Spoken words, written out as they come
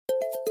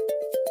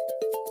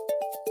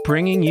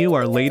bringing you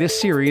our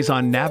latest series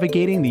on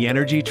navigating the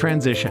energy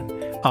transition,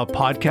 a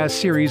podcast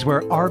series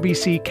where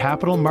RBC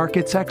capital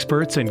markets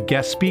experts and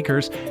guest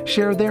speakers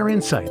share their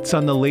insights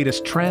on the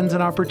latest trends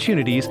and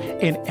opportunities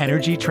in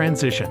energy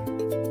transition.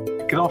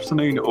 Good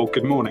afternoon or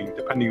good morning,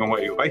 depending on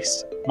where you're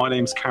based. My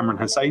name's Cameron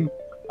Hussain,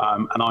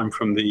 and I'm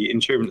from the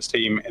insurance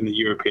team in the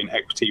European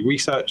Equity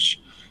Research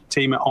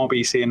team at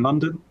RBC in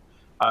London.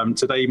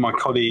 Today, my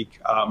colleague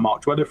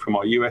Mark Dweller from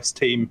our US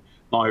team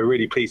and I are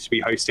really pleased to be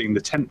hosting the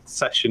 10th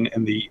session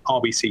in the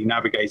RBC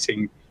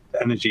Navigating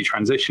the Energy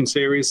Transition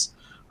series.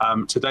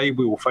 Today,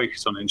 we will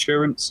focus on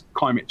insurance,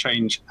 climate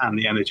change, and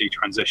the energy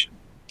transition.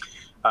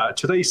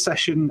 Today's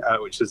session,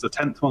 which is the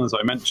 10th one, as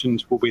I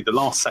mentioned, will be the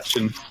last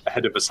session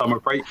ahead of a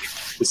summer break.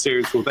 The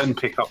series will then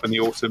pick up in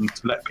the autumn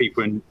to let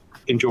people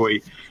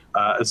enjoy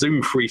a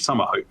Zoom-free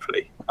summer,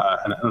 hopefully,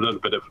 and a little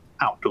bit of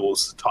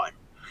outdoors time.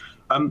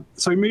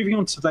 So moving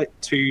on to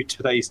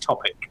today's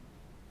topic.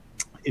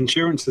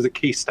 Insurance is a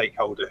key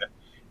stakeholder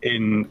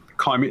in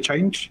climate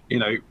change.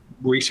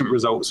 Recent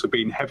results have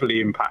been heavily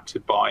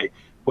impacted by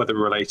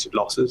weather-related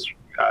losses,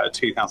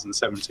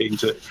 2017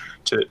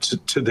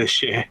 to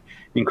this year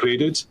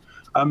included,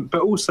 but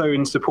also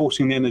in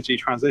supporting the energy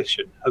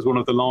transition as one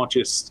of the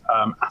largest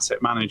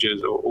asset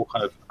managers or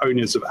kind of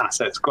owners of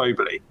assets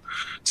globally.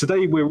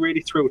 Today, we're really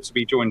thrilled to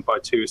be joined by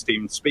two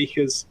esteemed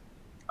speakers.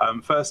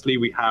 Firstly,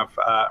 we have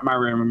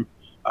Mariam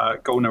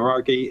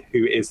Golnaraghi,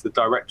 who is the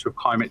Director of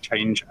Climate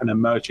Change and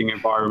Emerging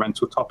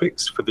Environmental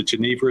Topics for the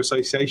Geneva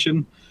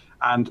Association,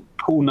 and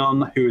Paul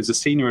Nunn, who is a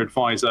Senior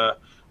Advisor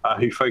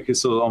who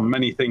focuses on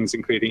many things,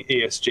 including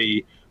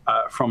ESG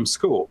from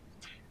SCOR.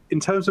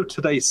 In terms of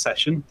today's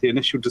session, the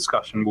initial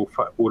discussion will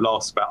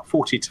last about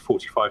 40 to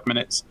 45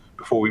 minutes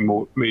before we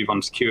move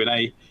on to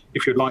Q&A.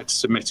 If you'd like to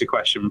submit a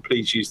question,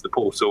 please use the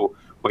portal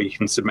where you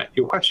can submit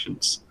your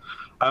questions.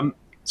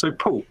 So,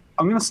 Paul,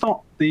 I'm going to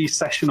start the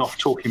session off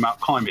talking about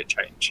climate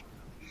change.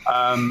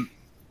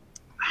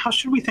 How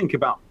should we think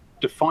about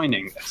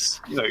defining this?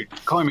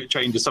 Climate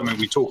change is something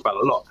we talk about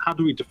a lot. How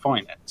do we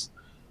define it?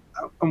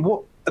 And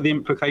what are the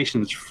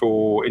implications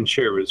for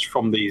insurers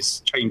from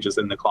these changes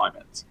in the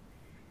climate?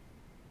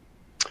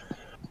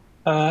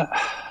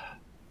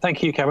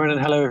 Thank you, Cameron,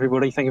 and hello,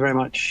 everybody. Thank you very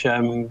much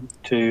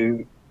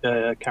to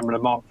Cameron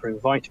and Mark for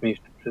inviting me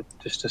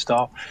just to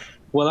start.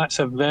 Well, that's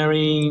a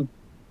very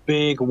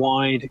big,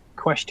 wide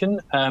question.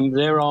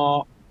 There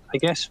are, I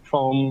guess,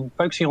 from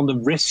focusing on the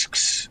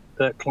risks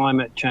that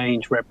climate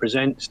change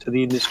represents to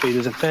the industry,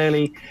 there's a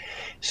fairly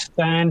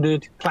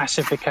standard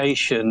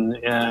classification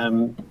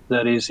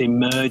that is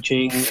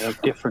emerging of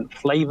different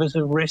flavors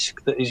of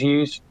risk that is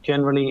used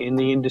generally in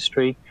the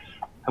industry.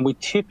 And we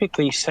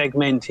typically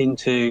segment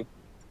into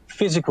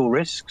physical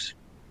risks,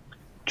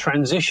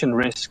 transition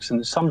risks,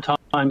 and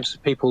sometimes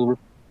people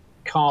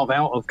carve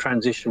out of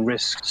transition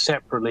risks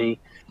separately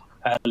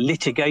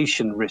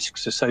litigation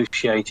risks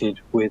associated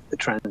with the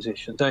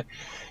transition. So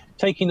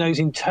taking those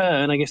in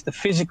turn, I guess the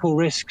physical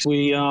risks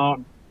we are,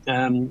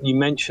 you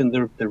mentioned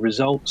the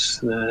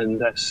results, and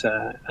that's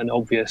an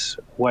obvious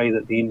way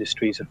that the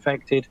industry is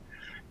affected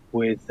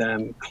with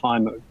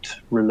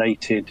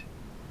climate-related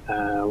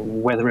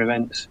weather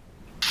events.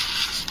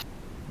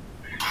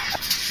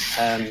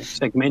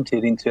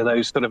 Segmented into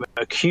those sort of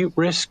acute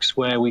risks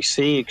where we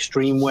see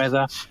extreme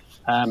weather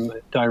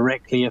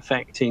directly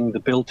affecting the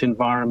built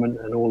environment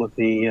and all of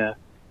the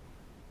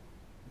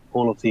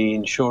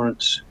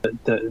insurance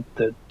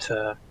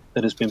that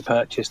has been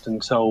purchased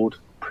and sold,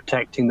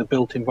 protecting the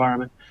built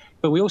environment.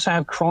 But we also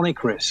have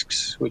chronic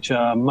risks, which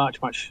are much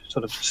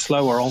sort of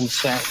slower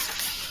onset,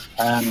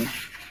 and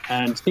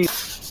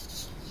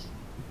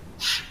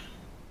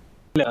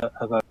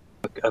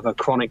of a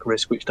chronic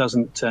risk which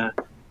doesn't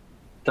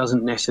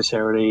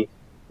necessarily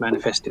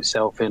manifest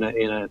itself in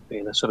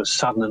a sort of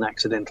sudden and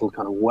accidental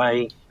kind of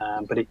way,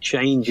 but it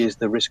changes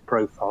the risk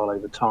profile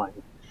over time.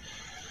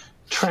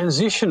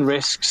 Transition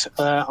risks,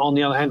 on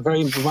the other hand,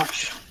 very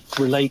much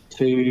relate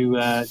to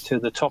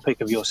the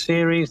topic of your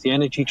series, the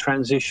energy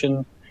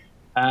transition.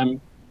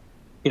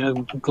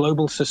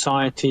 Global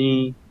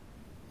society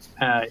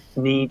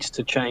needs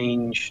to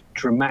change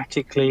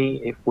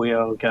dramatically if we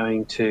are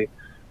going to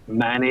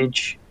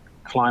manage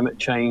climate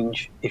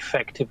change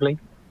effectively.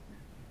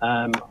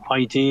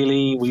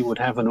 Ideally, we would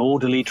have an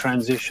orderly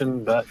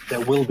transition, but there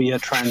will be a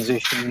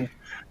transition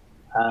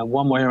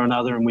one way or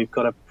another, and we've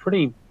got a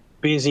pretty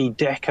busy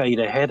decade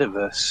ahead of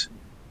us,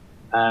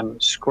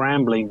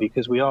 scrambling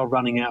because we are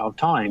running out of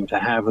time to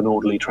have an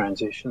orderly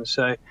transition.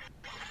 So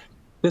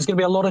there's going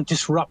to be a lot of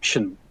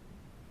disruption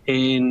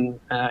in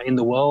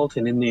the world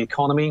and in the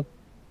economy,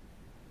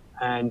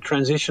 and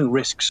transition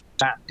risks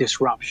that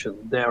disruption.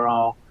 There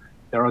are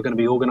going to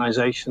be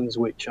organizations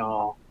which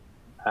are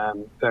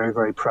very,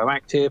 very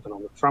proactive and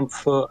on the front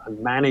foot and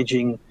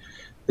managing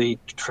the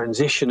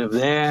transition of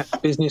their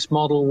business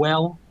model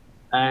well,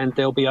 and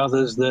there'll be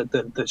others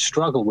that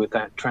struggle with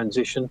that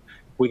transition.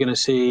 We're going to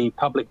see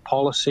public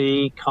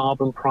policy,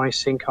 carbon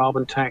pricing,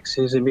 carbon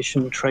taxes,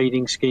 emission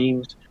trading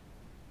schemes.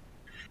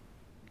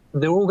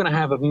 They're all going to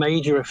have a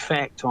major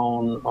effect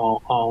on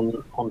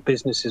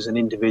businesses and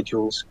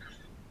individuals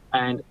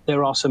and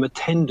there are some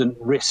attendant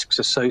risks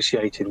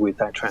associated with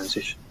that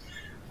transition.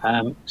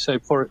 So,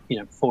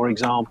 for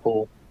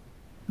example,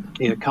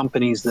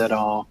 companies that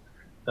are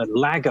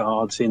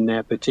laggards in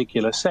their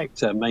particular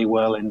sector may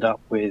well end up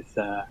with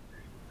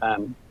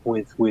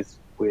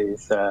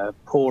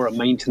poorer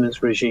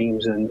maintenance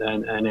regimes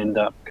and end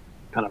up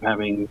kind of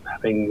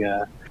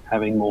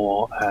having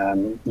more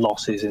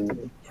losses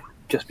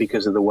just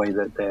because of the way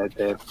that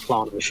their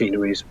plant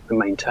machinery is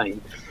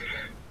maintained.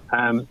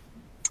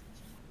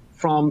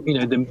 From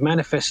the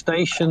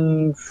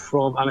manifestation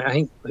from, I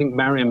think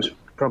Mariam's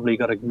probably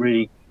got a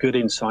really good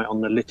insight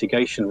on the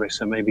litigation risk,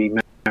 so maybe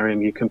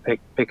Mariam, you can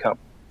pick up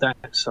that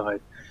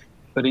side.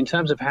 But in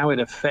terms of how it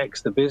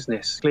affects the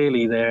business,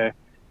 clearly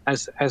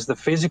as the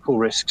physical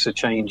risks are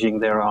changing,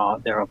 there are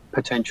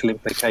potential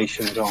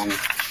implications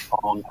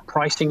on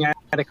pricing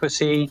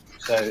adequacy.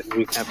 So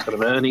we have sort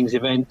of earnings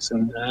events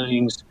and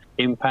earnings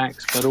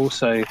impacts, but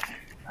also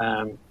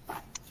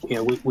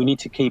we need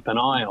to keep an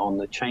eye on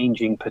the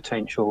changing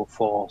potential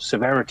for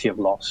severity of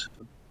loss,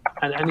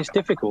 and it's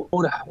difficult.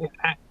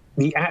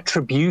 The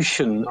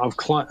attribution of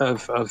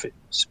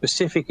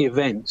specific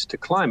events to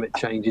climate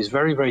change is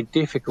very, very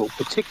difficult,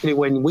 particularly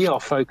when we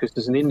are focused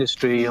as an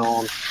industry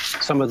on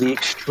some of the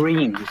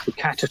extremes, the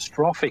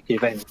catastrophic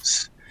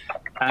events,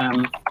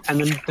 and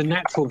the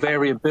natural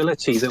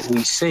variability that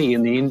we see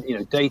in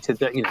the data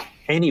that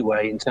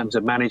anyway in terms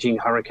of managing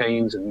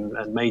hurricanes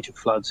and major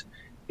floods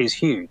is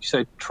huge.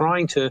 So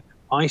trying to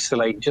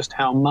isolate just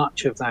how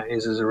much of that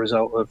is as a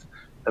result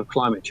of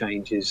climate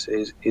change is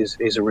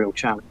a real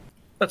challenge.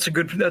 That's a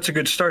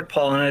good start,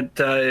 Paul, and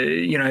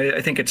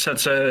I think it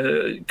sets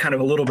a kind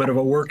of a little bit of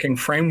a working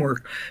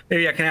framework.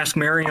 Maybe I can ask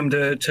Mariam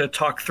to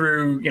talk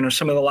through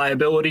some of the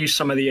liabilities,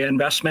 some of the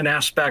investment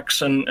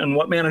aspects, and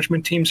what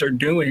management teams are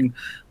doing,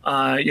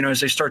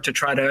 as they start to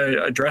try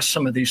to address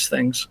some of these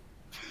things.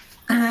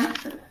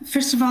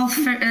 First of all,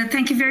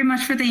 thank you very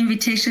much for the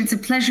invitation. It's a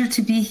pleasure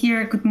to be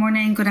here. Good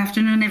morning, good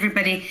afternoon,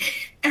 everybody.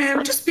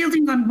 Just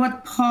building on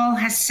what Paul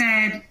has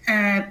said,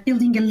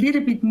 building a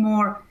little bit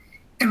more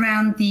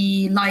around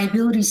the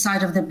liability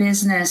side of the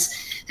business.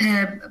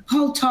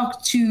 Paul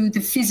talked to the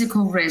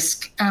physical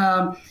risk,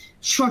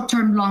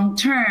 short-term,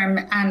 long-term,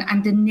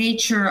 and the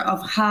nature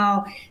of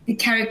how the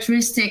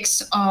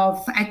characteristics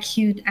of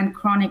acute and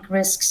chronic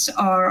risks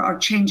are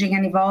changing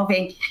and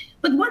evolving.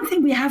 But one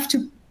thing we have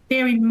to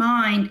bear in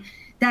mind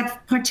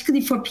that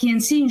particularly for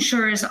P&C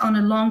insurers on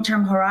a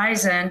long-term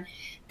horizon,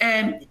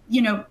 it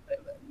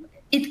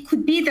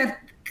could be that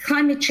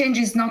climate change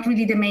is not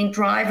really the main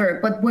driver,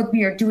 but what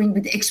we are doing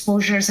with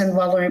exposures and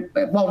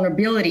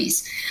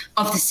vulnerabilities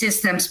of the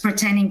systems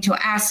pertaining to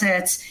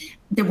assets,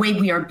 the way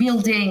we are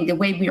building, the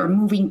way we are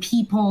moving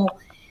people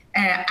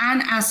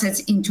and assets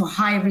into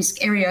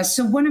high-risk areas.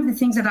 So one of the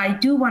things that I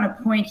do want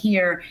to point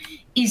here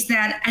is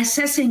that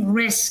assessing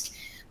risk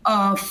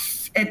of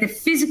the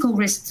physical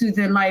risk to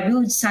the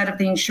liability side of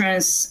the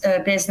insurance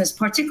business,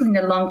 particularly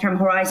in the long-term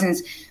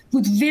horizons,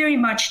 would very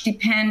much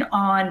depend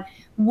on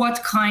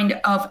what kind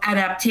of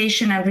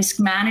adaptation and risk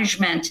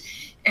management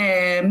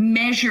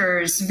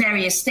measures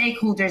various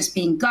stakeholders,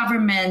 being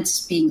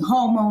governments, being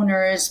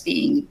homeowners,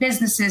 being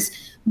businesses,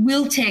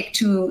 will take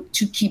to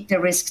keep the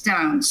risk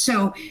down.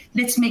 So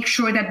let's make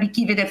sure that we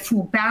give it a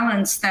full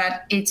balance,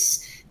 that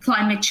it's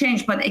climate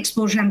change, but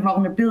exposure and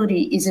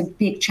vulnerability is a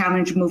big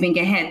challenge moving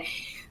ahead.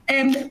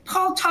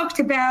 Paul talked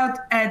about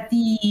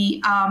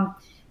the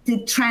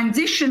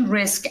transition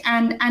risk,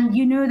 and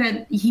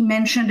that he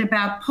mentioned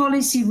about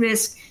policy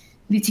risk,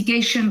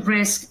 litigation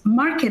risk,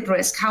 market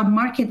risk, how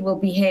market will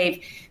behave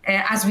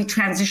as we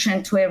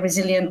transition to a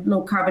resilient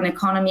low carbon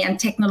economy, and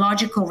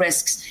technological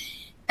risks.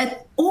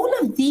 All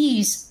of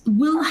these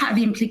will have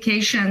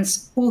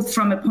implications both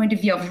from a point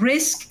of view of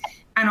risk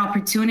and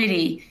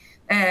opportunity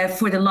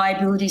for the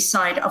liability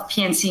side of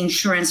P&C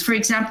insurance. For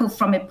example,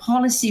 from a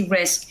policy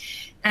risk,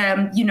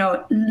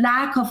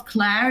 lack of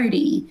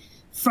clarity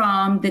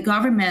from the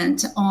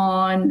government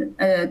on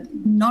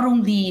not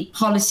only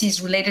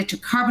policies related to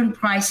carbon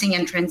pricing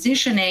and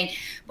transitioning,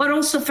 but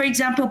also, for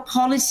example,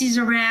 policies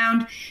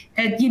around,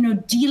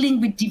 dealing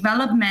with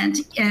development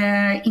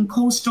in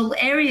coastal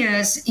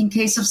areas in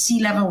case of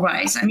sea level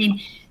rise. I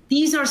mean,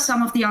 these are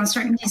some of the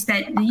uncertainties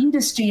that the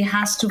industry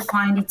has to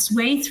find its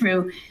way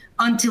through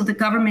until the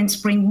governments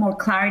bring more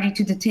clarity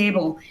to the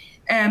table.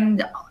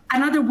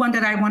 Another one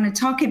that I want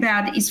to talk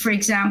about is, for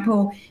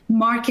example,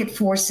 market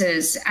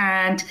forces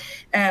and,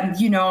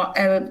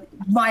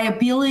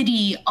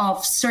 viability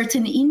of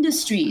certain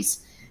industries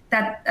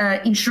that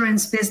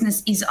insurance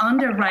business is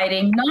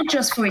underwriting, not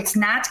just for its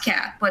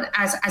NatCat, but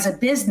as a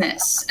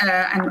business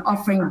and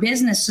offering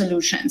business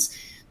solutions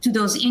to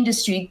those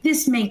industries.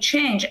 This may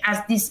change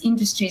as these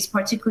industries,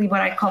 particularly what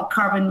I call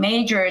carbon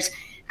majors,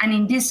 and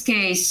in this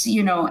case,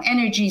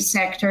 energy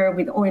sector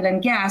with oil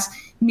and gas,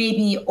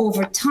 maybe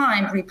over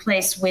time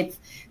replaced with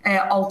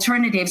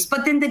alternatives.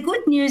 But then the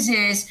good news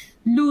is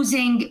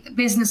losing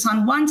business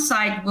on one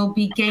side will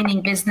be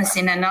gaining business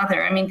in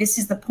another. I mean, this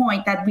is the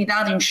point, that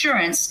without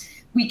insurance,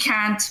 we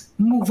can't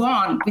move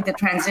on with the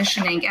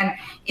transitioning. And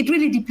it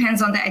really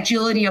depends on the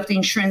agility of the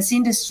insurance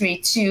industry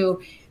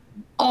to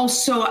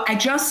also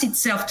adjust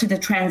itself to the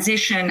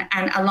transition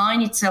and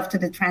align itself to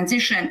the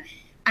transition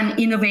and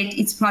innovate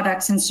its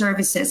products and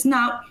services.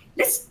 Now,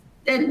 let's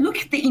look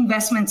at the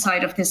investment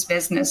side of this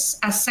business.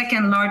 As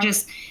second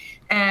largest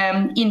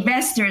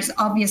investors,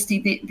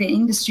 obviously the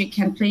industry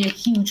can play a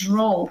huge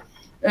role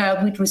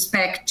with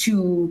respect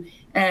to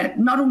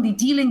not only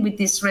dealing with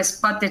this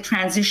risk, but the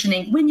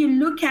transitioning. When you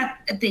look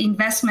at the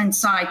investment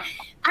side,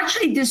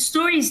 actually the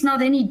story is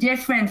not any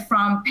different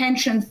from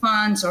pension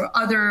funds or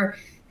other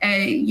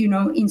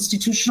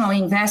institutional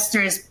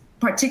investors,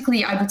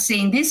 particularly, I would say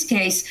in this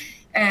case,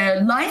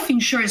 life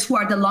insurers who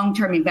are the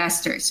long-term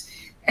investors.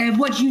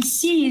 What you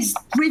see is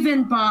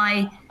driven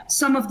by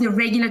some of the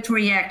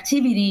regulatory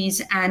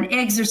activities and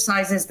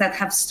exercises that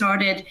have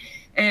started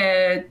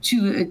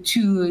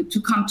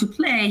to come to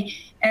play.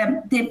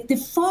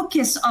 The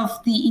focus of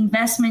the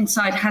investment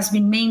side has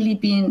mainly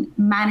been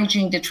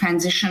managing the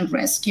transition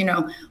risk.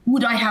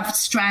 Would I have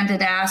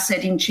stranded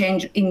asset in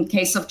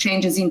case of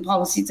changes in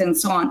policies and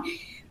so on?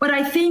 But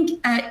I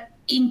think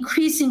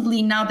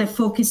increasingly now the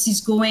focus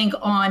is going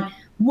on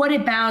what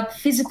about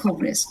physical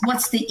risk?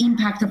 What's the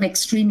impact of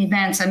extreme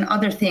events and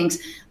other things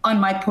on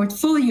my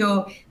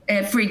portfolio?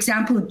 For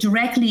example,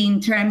 directly in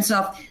terms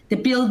of the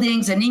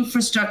buildings and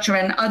infrastructure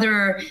and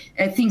other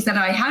things that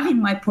I have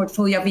in my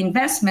portfolio of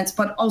investments,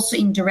 but also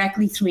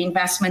indirectly through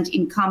investment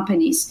in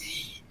companies.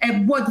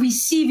 What we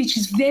see, which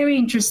is very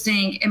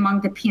interesting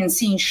among the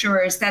P&C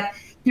insurers, that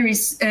there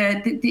is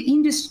the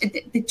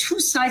industry, the two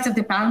sides of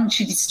the balance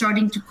sheet is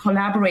starting to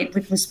collaborate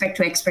with respect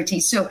to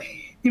expertise. So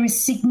there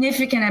is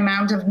significant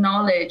amount of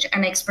knowledge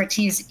and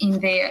expertise in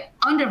the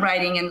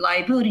underwriting and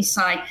liability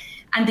side,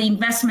 and the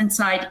investment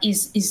side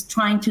is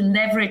trying to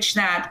leverage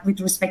that with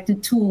respect to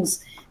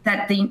tools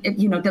that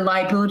the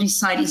liability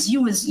side is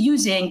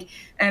using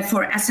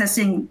for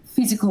assessing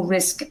physical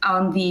risk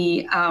on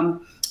the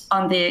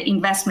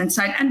investment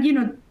side. And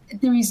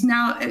there is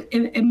now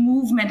a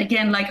movement,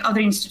 again, like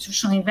other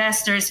institutional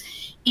investors,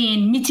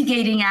 in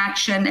mitigating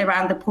action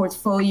around the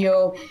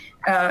portfolio,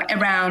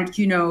 around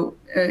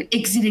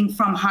exiting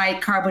from high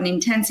carbon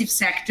intensive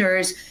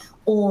sectors,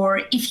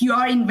 or if you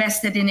are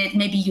invested in it,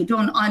 maybe you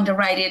don't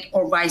underwrite it,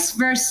 or vice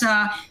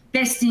versa.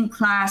 Best in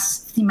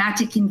class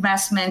thematic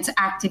investments,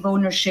 active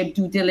ownership,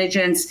 due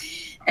diligence.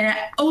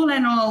 All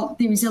in all,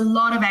 there is a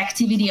lot of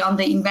activity on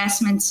the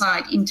investment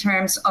side in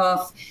terms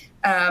of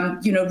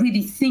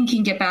really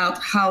thinking about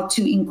how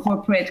to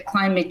incorporate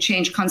climate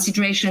change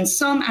considerations,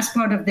 some as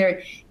part of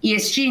their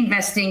ESG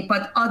investing,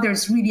 but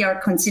others really are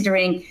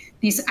considering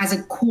this as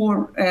a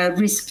core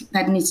risk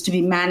that needs to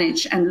be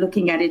managed and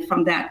looking at it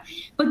from that.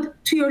 But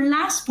to your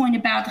last point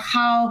about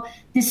how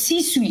the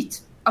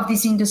C-suite of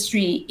this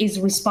industry is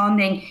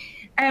responding,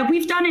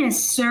 we've done a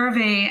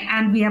survey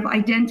and we have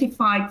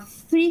identified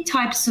 3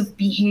 types of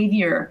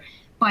behavior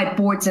by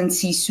boards and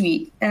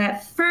C-suite.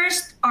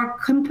 First are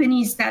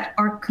companies that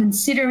are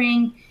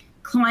considering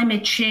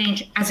climate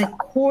change as a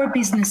core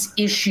business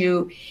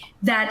issue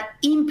that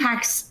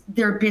impacts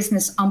their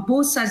business on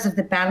both sides of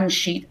the balance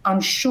sheet,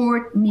 on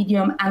short,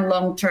 medium, and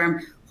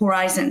long-term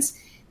horizons.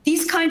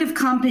 These kind of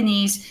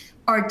companies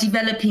are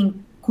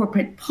developing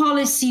corporate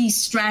policy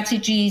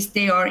strategies.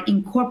 They are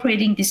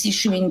incorporating this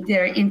issue in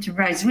their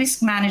enterprise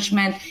risk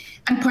management,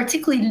 and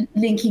particularly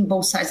linking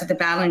both sides of the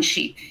balance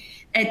sheet.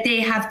 They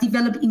have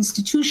developed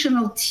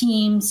institutional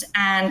teams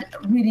and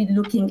really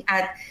looking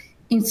at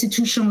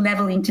institutional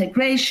level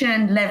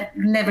integration,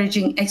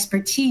 leveraging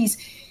expertise.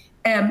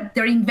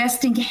 They're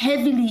investing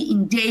heavily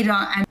in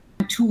data and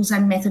tools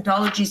and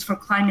methodologies for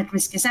climate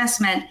risk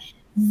assessment.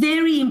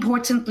 Very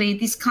importantly,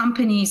 these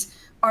companies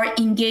are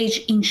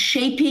engaged in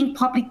shaping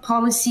public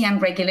policy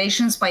and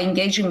regulations by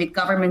engaging with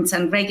governments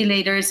and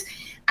regulators,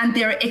 and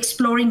they're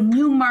exploring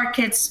new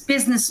markets,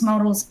 business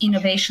models,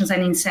 innovations,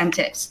 and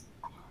incentives.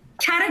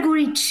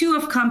 Category 2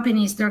 of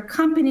companies, they're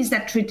companies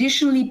that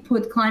traditionally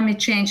put climate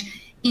change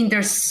in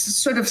their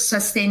sort of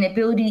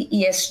sustainability,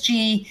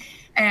 ESG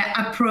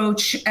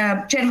approach,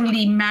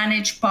 generally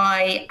managed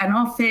by an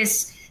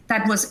office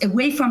that was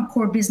away from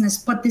core business,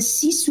 but the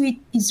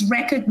C-suite is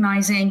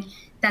recognizing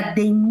that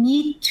they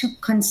need to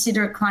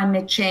consider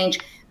climate change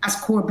as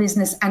core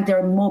business, and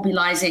they're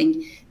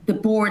mobilizing the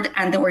board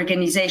and the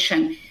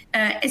organization.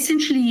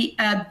 Essentially,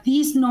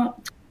 these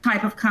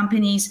type of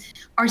companies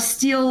are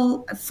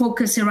still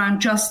focused around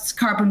just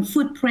carbon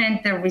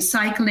footprint, they're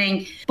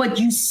recycling, but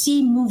you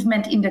see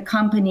movement in the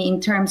company in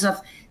terms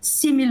of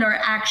similar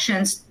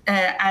actions,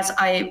 as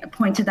I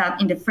pointed out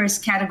in the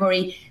first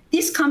category.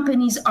 These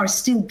companies are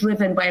still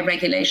driven by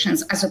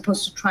regulations as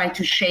opposed to try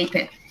to shape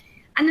it.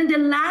 And then the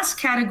last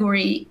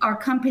category are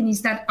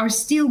companies that are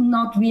still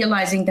not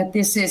realizing that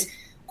this is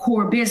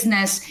core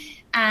business,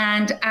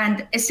 and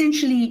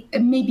essentially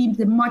maybe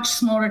the much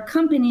smaller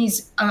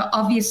companies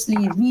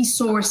obviously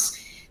resource,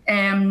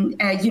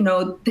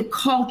 the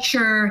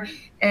culture,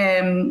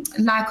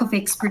 lack of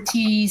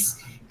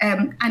expertise,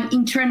 and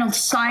internal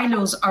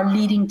silos are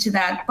leading to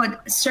that.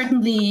 But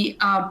certainly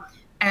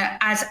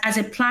as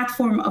a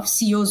platform of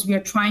CEOs, we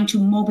are trying to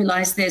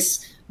mobilize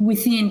this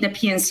within the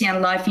P&C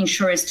and life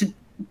insurers to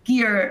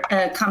gear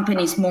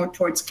companies more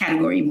towards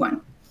category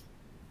 1.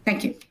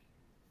 Thank you.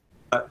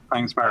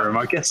 Thanks, Mariam.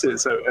 I guess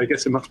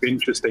it must be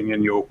interesting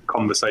in your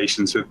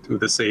conversations with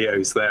the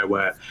CEOs there,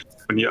 where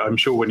I'm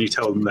sure when you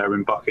tell them they're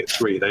in bucket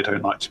 3, they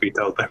don't like to be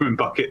told they're in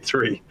bucket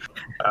 3.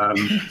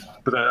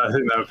 But I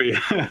think that would be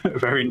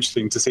very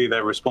interesting to see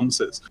their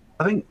responses.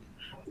 I think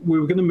we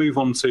were going to move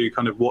on to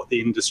kind of what the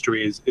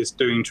industry is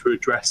doing to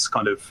address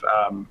kind of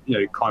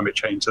climate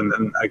change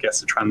and I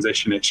guess the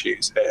transition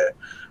issues here.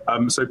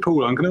 So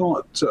Paul, I'm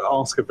going to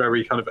ask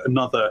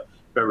another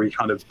very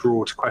kind of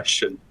broad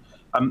question.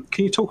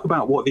 Can you talk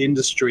about what the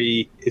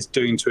industry is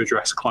doing to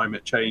address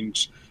climate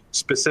change,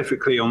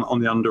 specifically on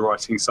the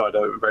underwriting side?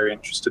 I'm very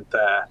interested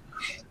there.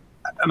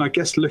 And I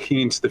guess looking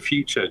into the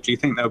future, do you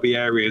think there'll be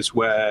areas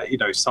where,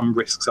 some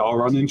risks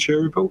are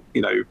uninsurable?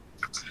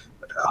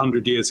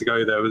 100 years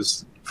ago, there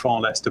was far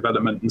less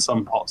development in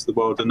some parts of the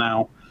world, and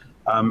now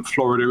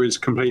Florida is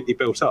completely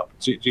built up.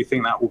 Do you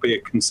think that will be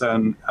a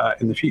concern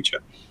in the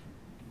future?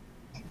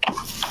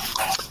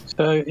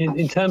 So,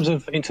 in terms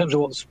of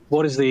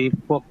what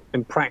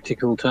in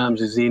practical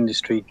terms is the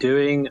industry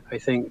doing? I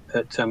think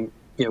that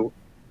the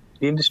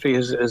industry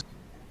has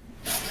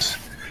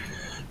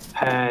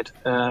had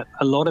a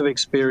lot of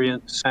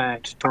experience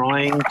at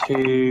trying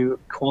to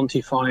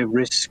quantify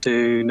risk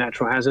to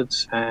natural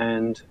hazards,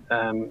 and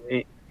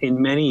in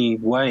many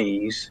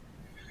ways,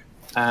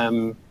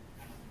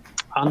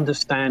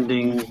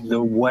 understanding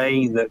the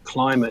way that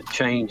climate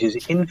change is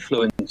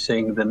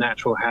influencing the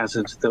natural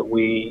hazards that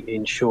we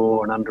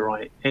insure and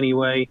underwrite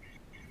anyway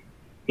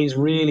is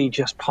really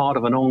just part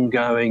of an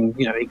ongoing,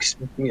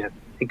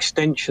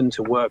 extension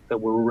to work that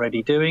we're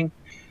already doing.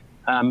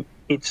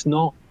 It's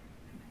not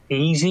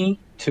easy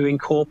to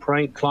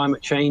incorporate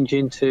climate change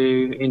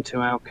into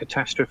our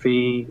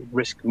catastrophe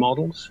risk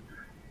models.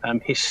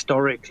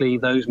 Historically,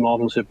 those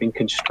models have been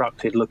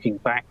constructed looking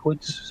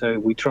backwards. So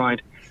we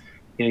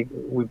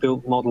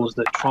built models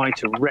that try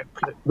to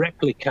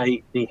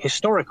replicate the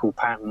historical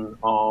pattern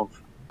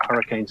of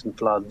hurricanes and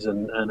floods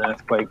and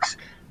earthquakes.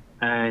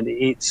 And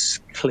it's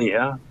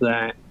clear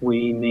that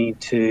we need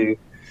to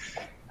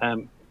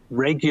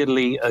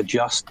regularly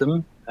adjust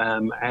them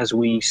as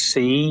we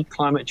see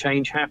climate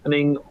change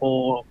happening,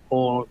 or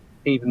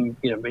even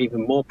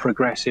more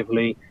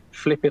progressively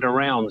flip it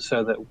around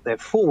so that they're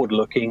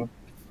forward-looking,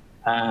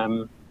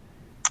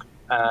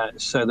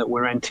 so that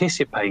we're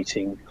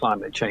anticipating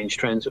climate change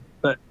trends.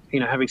 But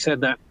having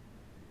said that,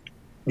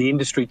 the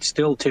industry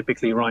still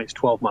typically writes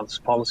 12 months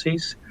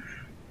policies,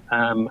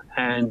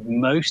 and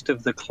most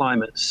of the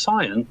climate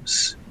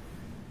science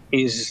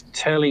is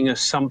telling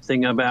us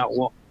something about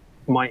what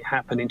might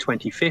happen in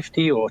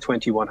 2050 or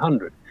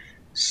 2100.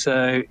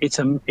 So it's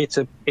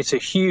a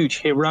huge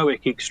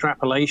heroic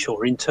extrapolation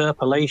or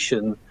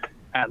interpolation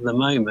at the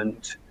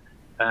moment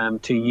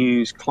to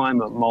use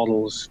climate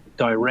models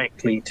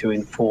directly to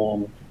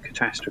inform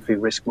catastrophe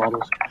risk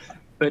models.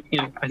 But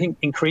I think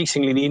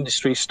increasingly the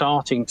industry is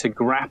starting to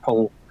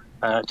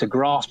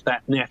grasp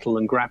that nettle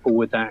and grapple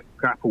with that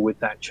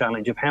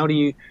challenge of how do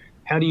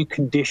you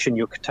condition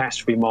your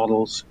catastrophe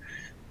models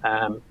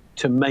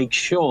to make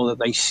sure that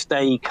they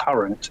stay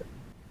current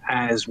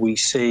as we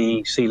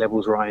see sea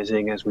levels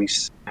rising, as we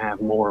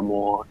have more and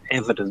more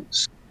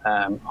evidence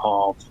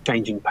of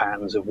changing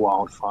patterns of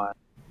wildfire.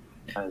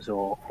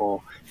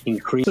 Or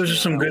increase. Those are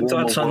some good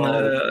thoughts on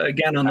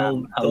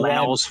the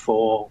allows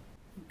for.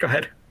 Go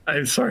ahead.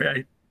 I'm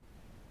sorry.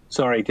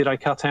 Sorry, did I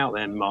cut out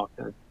then, Mark?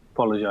 I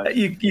apologize.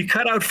 You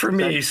cut out for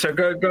me, so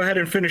go ahead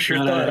and finish your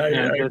thought. I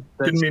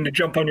didn't mean to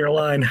jump on your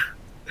line.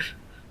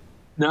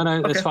 No,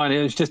 that's fine.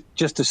 It was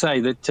just to say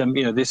that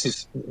this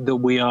is that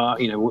we are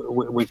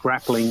we're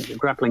grappling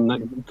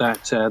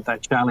that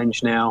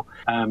challenge now,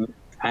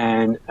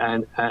 and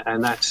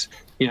that's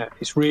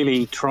it's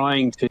really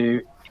trying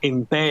to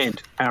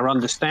embed our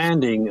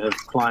understanding of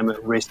climate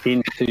risk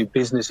into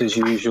business as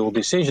usual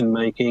decision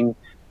making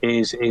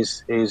is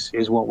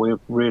what we're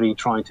really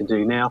trying to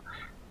do now.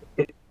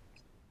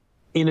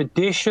 In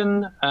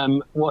addition,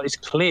 what is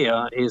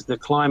clear is that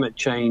climate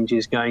change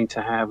is going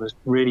to have a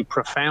really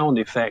profound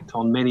effect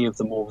on many of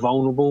the more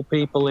vulnerable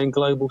people in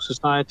global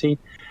society.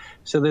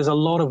 So there's a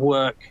lot of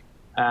work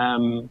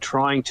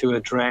trying to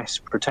address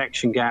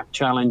protection gap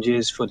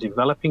challenges for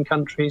developing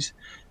countries.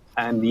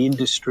 And the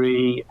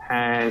industry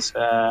has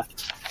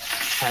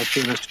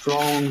been a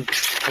strong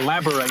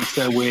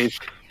collaborator with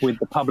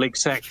the public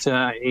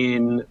sector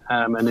in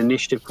an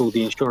initiative called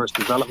the Insurance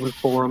Development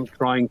Forum,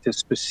 trying to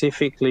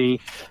specifically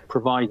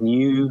provide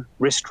new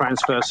risk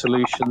transfer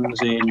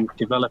solutions in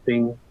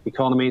developing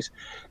economies.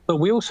 But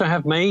we also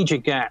have major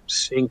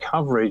gaps in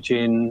coverage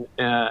in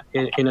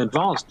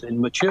advanced and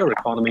mature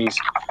economies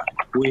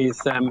with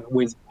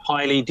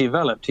highly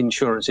developed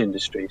insurance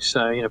industries.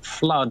 So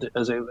flood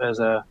as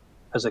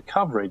a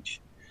coverage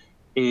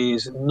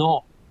is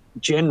not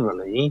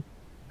generally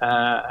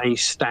a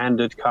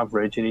standard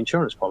coverage in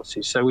insurance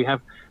policies. So we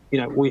have,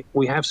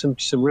 we have some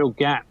real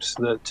gaps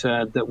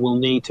that will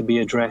need to be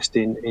addressed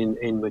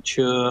in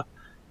mature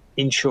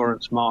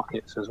insurance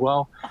markets as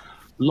well.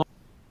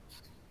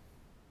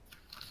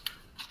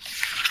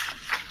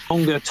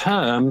 Longer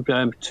term,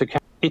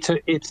 it's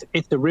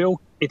a real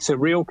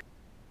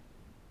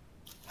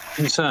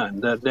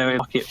concern that there are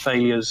market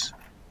failures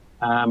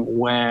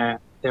where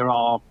there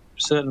are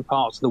certain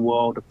parts of the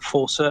world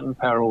for certain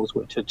perils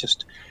which are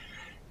just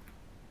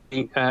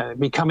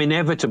become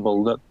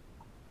inevitable. That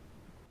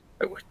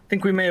I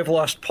think we may have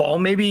lost Paul.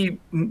 Maybe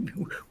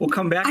we'll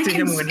come back to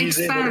him when he's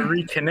able to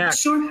reconnect.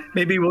 Sure.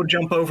 Maybe we'll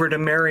jump over to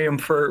Miriam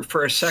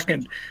for a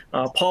second.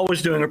 Paul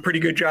was doing a pretty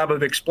good job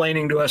of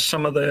explaining to us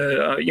some of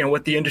the,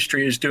 what the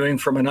industry is doing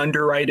from an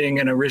underwriting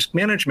and a risk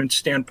management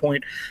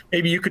standpoint.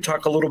 Maybe you could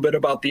talk a little bit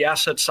about the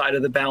asset side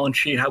of the balance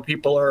sheet, how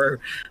people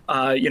are,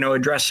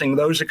 addressing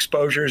those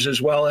exposures,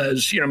 as well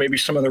as, maybe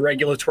some of the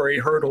regulatory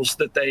hurdles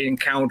that they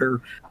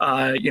encounter,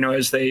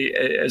 as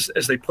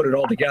they put it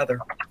all together.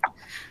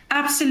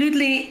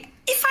 Absolutely.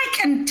 If I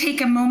can take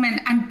a moment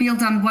and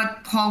build on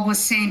what Paul was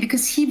saying,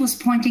 because he was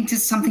pointing to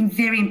something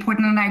very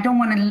important, and I don't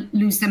want to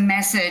lose the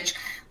message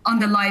on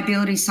the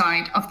liability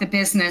side of the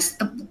business.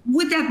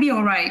 Would that be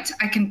all right?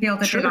 I can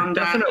build a bit on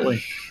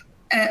definitely.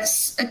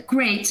 That.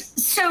 Great.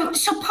 So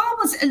Paul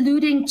was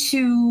alluding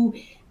to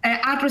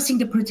addressing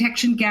the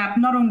protection gap,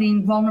 not only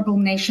in vulnerable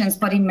nations,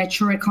 but in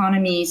mature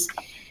economies.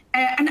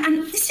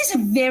 And this is a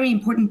very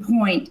important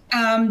point.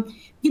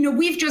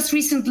 We've just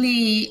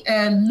recently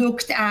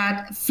looked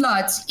at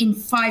floods in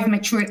 5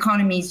 mature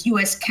economies: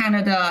 US,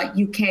 Canada,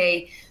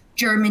 UK,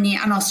 Germany,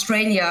 and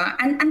Australia.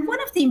 And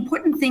one of the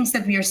important things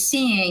that we are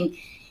seeing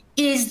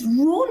is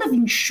the role of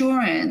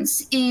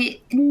insurance,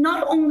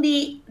 not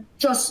only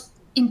just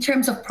in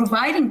terms of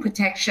providing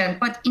protection,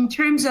 but in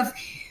terms of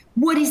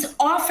what is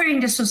offering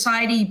the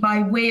society by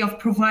way of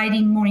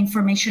providing more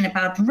information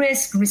about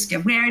risk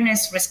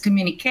awareness, risk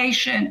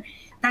communication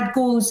that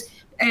goes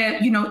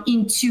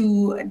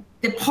into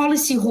the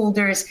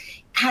policyholders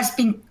has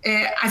been,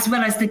 as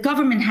well as the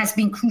government, has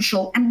been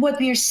crucial. And what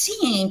we are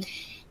seeing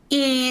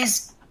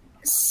is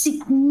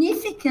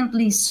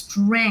significantly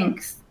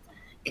strengthened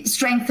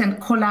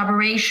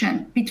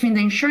collaboration between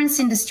the insurance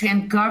industry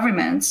and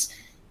governments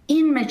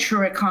in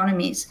mature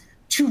economies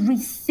to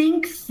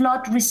rethink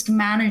flood risk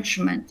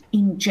management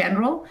in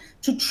general,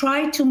 to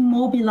try to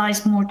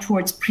mobilize more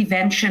towards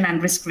prevention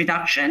and risk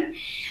reduction,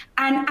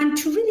 and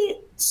to really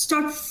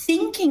start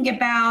thinking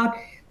about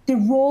the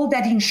role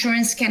that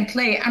insurance can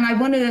play. And I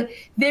want to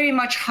very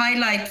much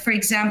highlight, for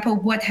example,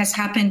 what has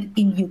happened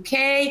in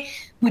UK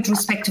with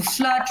respect to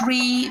flood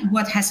re,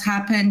 what has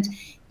happened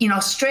in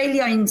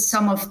Australia, in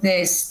some of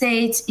the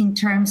states, in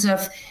terms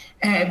of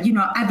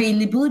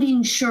availability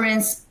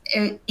insurance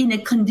in a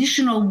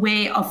conditional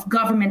way of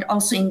government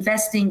also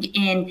investing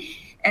in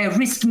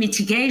risk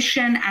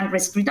mitigation and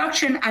risk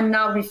reduction, and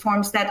now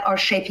reforms that are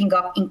shaping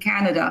up in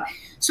Canada.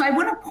 So I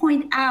want to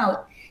point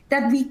out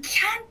that we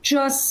can't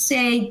just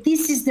say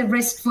this is the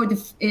risk for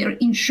the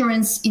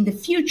insurance in the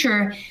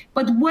future,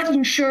 but what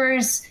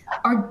insurers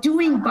are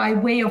doing by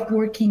way of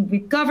working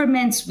with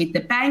governments, with the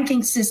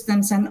banking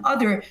systems and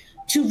other,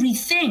 to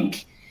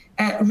rethink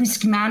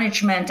risk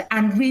management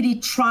and really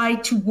try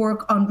to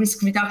work on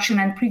risk reduction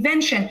and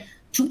prevention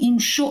to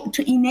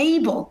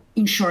enable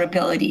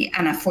insurability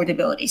and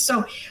affordability.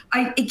 So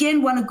I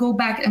again want to go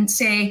back and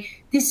say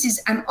this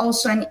is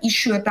also an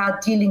issue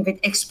about dealing with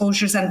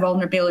exposures and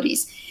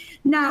vulnerabilities.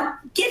 Now,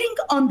 getting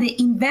on the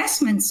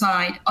investment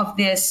side of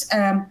this,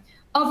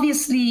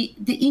 obviously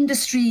the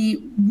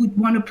industry would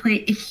want to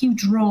play a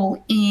huge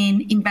role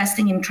in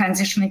investing in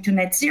transitioning to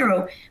net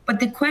zero. But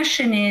the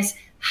question is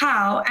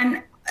how?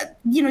 And,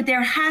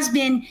 there has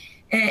been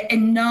a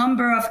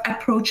number of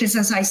approaches,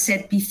 as I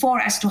said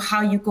before, as to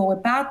how you go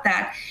about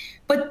that.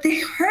 But the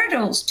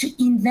hurdles to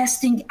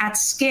investing at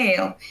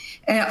scale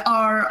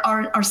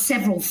are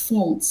several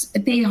folds.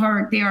 They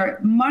are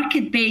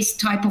market-based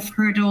type of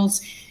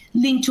hurdles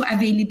linked to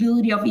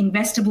availability of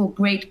investable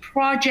grade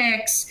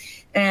projects.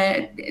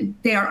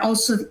 There are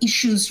also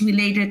issues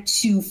related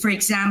to, for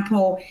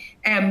example,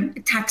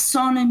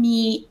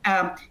 taxonomy,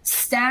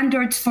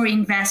 standards for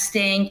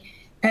investing.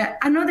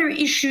 Another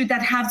issue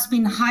that has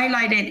been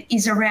highlighted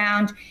is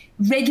around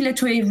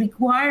regulatory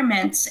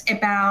requirements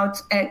about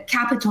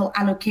capital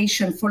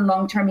allocation for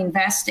long-term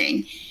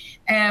investing.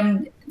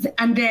 And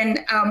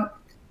then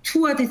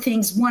 2 other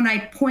things. One I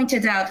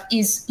pointed out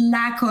is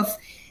lack of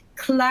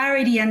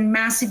clarity and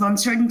massive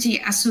uncertainty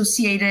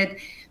associated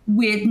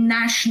with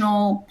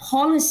national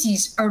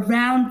policies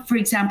around, for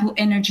example,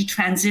 energy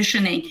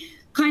transitioning,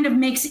 kind of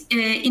makes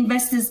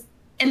investors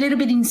a little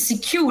bit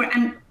insecure.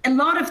 And a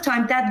lot of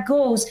time that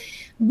goes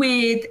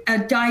with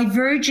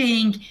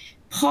diverging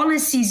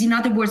policies. In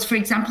other words, for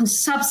example,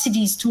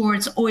 subsidies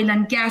towards oil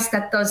and gas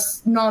that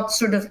does not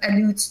sort of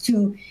alludes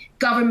to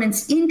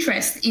government's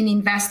interest in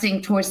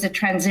investing towards the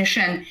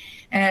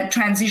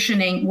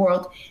transitioning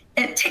world.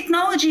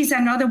 Technology is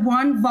another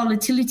one.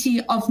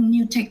 Volatility of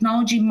new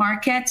technology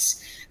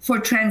markets for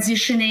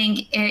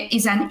transitioning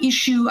is an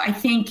issue. I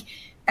think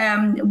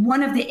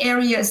one of the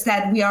areas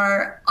that we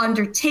are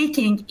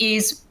undertaking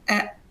is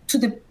to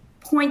the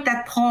point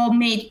that Paul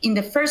made in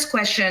the first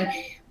question,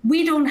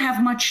 we don't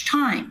have much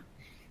time.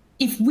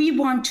 If we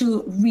want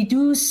to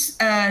reduce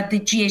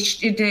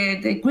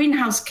the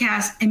greenhouse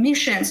gas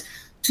emissions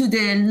to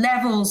the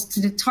levels, to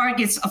the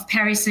targets of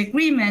Paris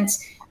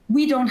agreements,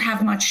 we don't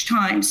have much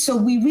time. So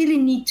we really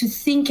need to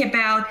think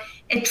about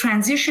a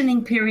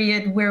transitioning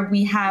period where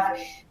we have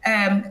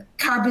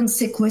carbon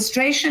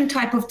sequestration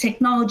type of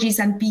technologies.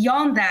 And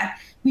beyond that,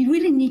 we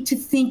really need to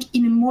think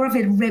in a more of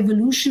a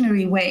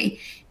revolutionary way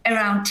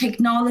around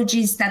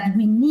technologies that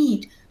we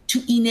need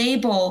to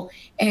enable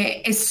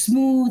a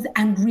smooth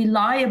and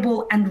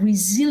reliable and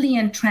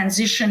resilient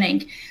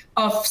transitioning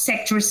of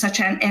sectors such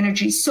as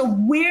energy. So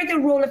where the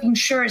role of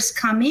insurers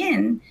come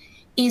in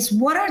is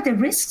what are the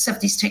risks of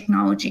these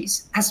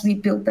technologies as we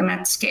build them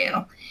at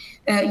scale?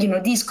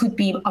 These could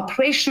be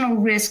operational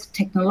risks,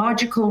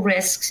 technological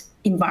risks,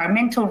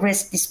 environmental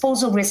risk,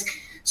 disposal risk.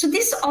 So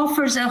this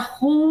offers a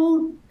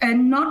whole,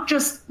 not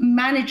just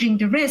managing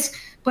the risk,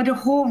 but a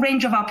whole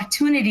range of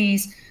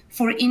opportunities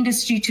for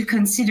industry to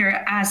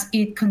consider as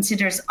it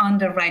considers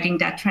underwriting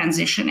that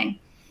transitioning.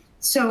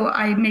 So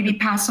I maybe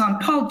pass on.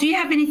 Paul, do you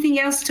have anything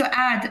else to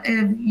add?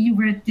 You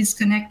were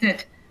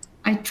disconnected.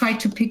 I tried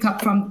to pick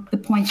up from the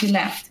point you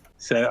left.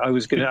 So I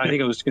was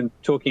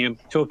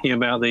talking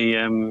about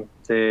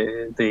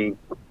the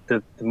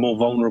more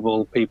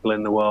vulnerable people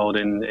in the world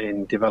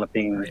in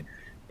developing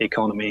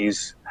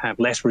economies have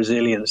less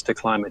resilience to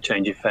climate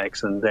change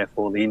effects, and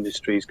therefore the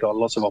industry's got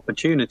lots of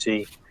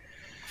opportunity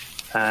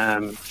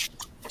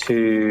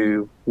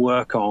to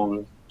work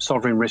on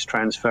sovereign risk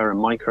transfer and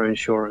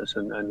microinsurance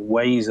and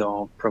ways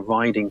of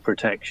providing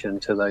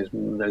protection to those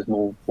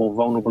more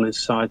vulnerable in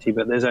society.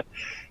 But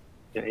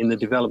in the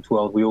developed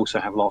world, we also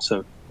have lots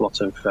of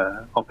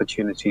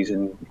opportunities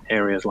in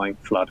areas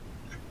like flood,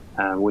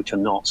 which are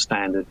not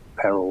standard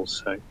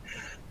perils. So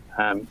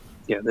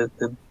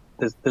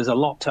there's a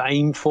lot to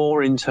aim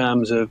for in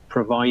terms of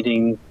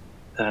providing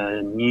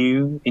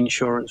new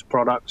insurance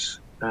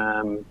products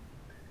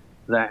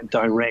that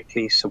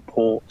directly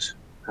support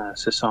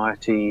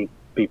society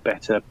be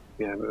better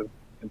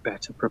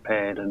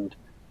prepared and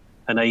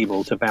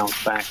able to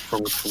bounce back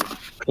from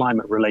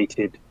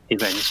climate-related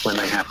events when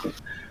they happen.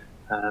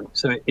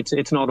 So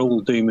it's not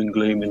all doom and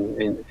gloom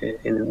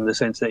in the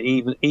sense that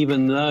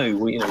even though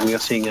we are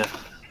seeing a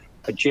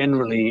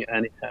generally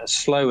a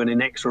slow and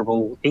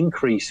inexorable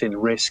increase in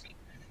risk,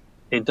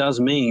 it does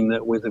mean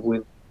that with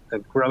a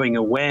growing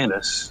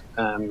awareness,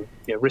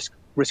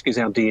 risk is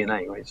our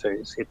DNA, right? So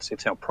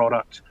it's our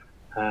product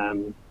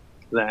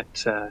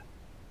that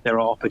there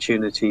are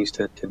opportunities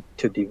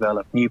to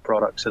develop new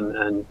products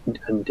and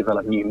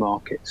develop new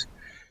markets.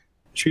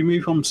 Should we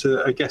move on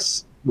to, I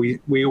guess,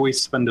 we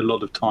always spend a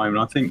lot of time, and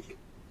I think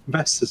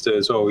investors do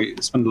as well, we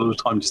spend a lot of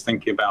time just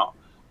thinking about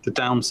the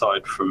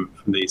downside from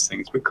these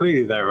things, but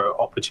clearly there are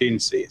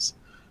opportunities.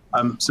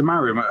 So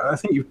Mariam, I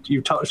think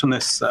you touched on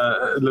this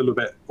a little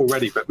bit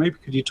already, but maybe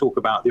could you talk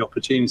about the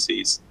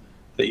opportunities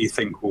that you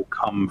think will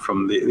come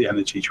from the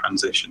energy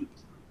transition?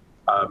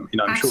 I'm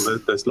sure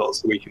there's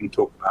lots that we can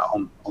talk about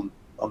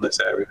on this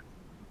area.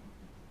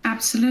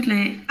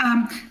 Absolutely.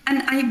 And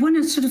I want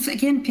to sort of,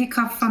 again, pick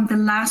up from the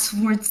last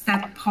words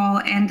that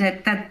Paul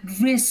ended, that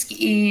risk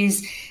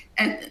is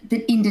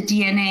in the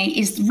DNA,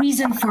 is the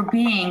reason for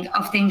being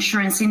of the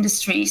insurance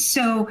industry.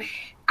 So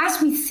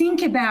as we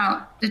think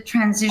about the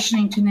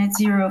transitioning to net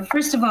zero,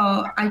 first of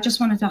all, I just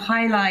wanted to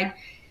highlight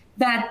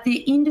that the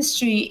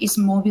industry is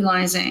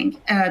mobilizing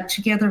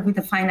together with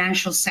the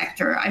financial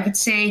sector. I would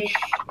say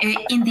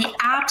in the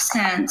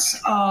absence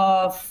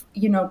of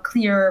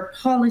clear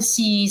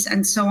policies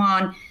and so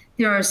on,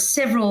 there are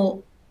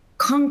several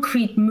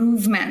concrete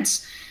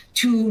movements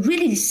to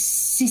really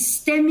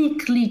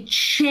systemically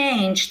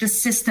change the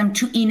system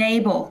to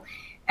enable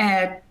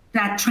that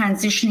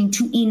transitioning,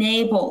 to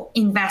enable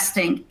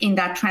investing in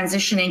that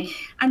transitioning.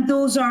 And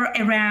those are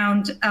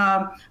around,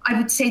 I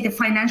would say, the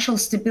Financial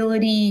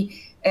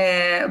Stability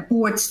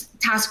Board's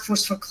Task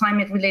Force for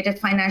Climate-Related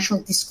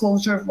Financial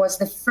Disclosure was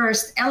the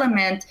first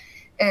element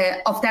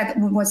of that,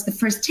 was the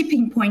first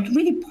tipping point,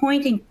 really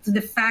pointing to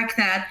the fact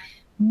that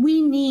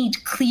we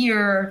need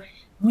clear,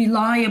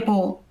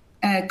 reliable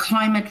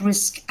climate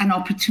risk and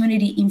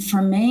opportunity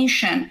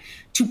information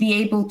to be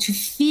able to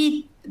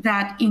feed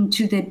that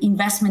into the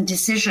investment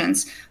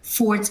decisions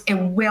for a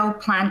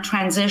well-planned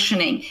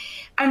transitioning.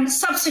 And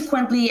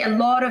subsequently, a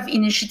lot of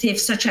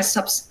initiatives such as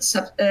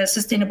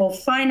sustainable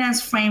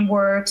finance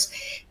frameworks,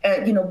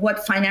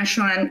 what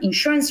financial and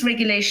insurance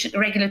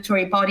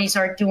regulatory bodies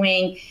are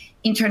doing,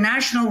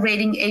 international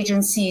rating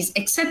agencies,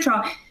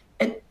 etc.,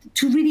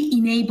 to really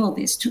enable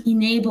this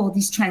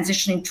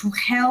transitioning, to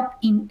help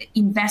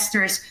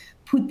investors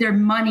put their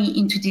money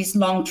into these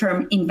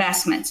long-term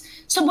investments.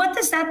 So what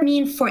does that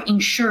mean for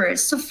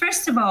insurers? So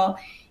first of all,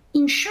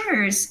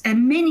 insurers,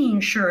 and many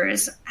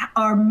insurers,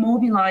 are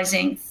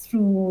mobilizing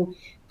through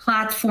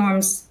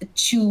platforms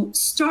to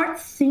start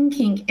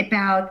thinking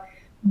about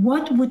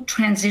what would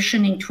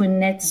transitioning to a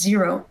net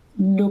zero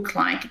look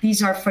like.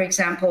 These are, for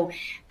example,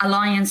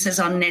 alliances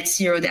on net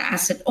zero, the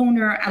Asset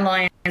Owner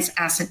Alliance,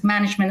 Asset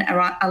Management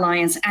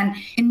Alliance, and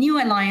a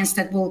new alliance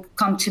that will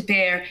come to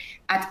bear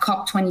at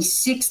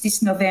COP26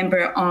 this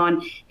November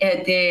on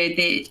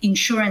the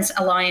Insurance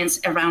Alliance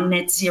around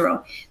net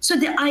zero. So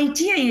the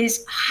idea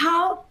is,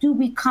 how do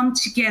we come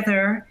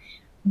together?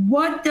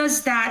 What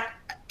does that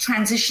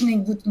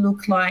transitioning would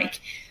look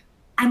like?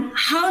 And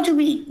how do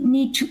we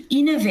need to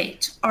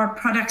innovate our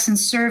products and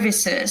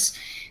services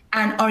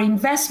and our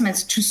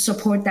investments to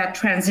support that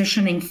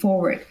transitioning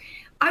forward?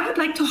 I would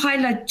like to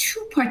highlight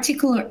two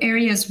particular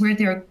areas where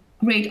there are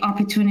great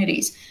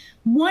opportunities.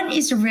 One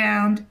is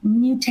around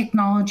new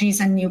technologies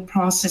and new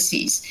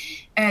processes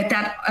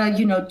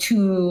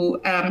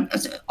to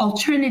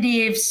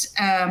alternatives,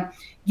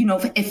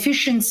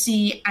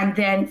 efficiency, and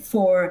then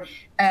for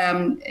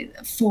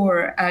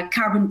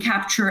carbon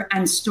capture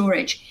and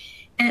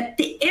storage.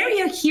 The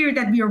area here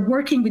that we are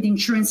working with the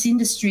insurance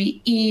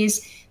industry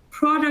is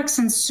products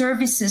and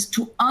services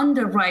to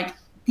underwrite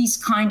these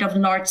kind of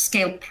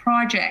large-scale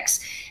projects.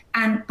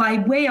 And by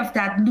way of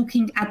that,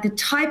 looking at the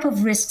type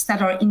of risks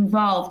that are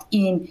involved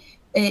in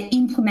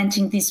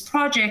implementing these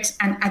projects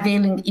and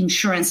availing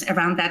insurance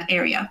around that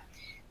area.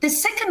 The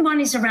second one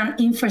is around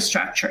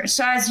infrastructure.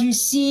 So as you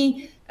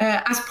see,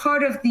 as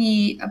part of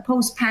the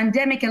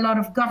post-pandemic, a lot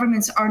of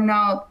governments are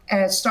now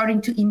starting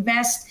to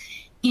invest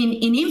in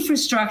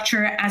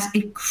infrastructure as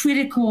a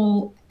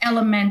critical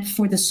element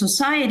for the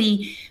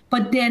society,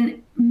 but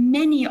then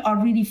many are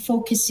really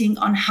focusing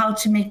on how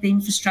to make the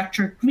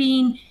infrastructure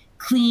green,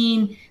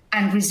 clean,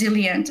 and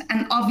resilient.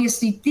 And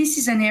obviously, this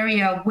is an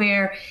area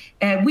where,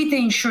 with the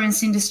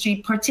insurance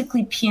industry,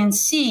 particularly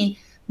P&C,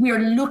 we are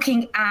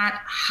looking at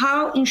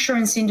how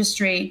insurance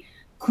industry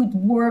could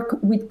work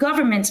with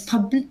governments,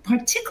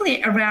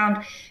 particularly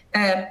around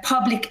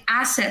public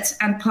assets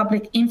and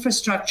public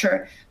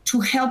infrastructure, to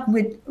help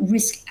with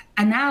risk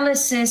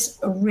analysis,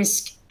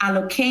 risk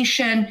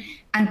allocation,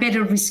 and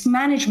better risk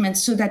management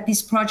so that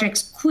these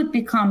projects could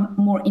become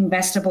more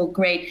investable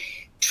grade.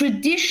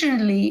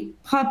 Traditionally,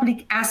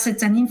 public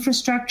assets and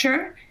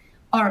infrastructure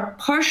are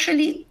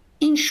partially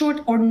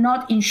insured or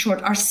not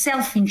insured, are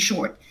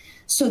self-insured.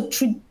 So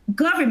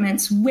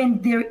governments,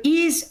 when there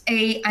is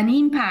an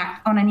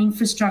impact on an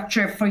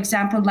infrastructure, for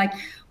example, like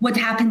what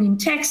happened in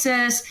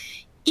Texas,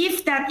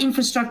 if that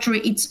infrastructure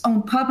is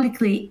owned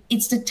publicly,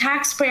 it's the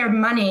taxpayer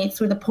money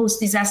through the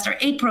post-disaster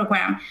aid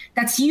program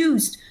that's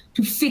used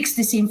to fix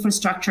this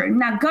infrastructure.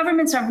 Now,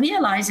 governments are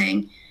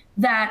realizing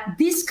that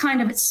this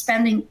kind of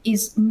spending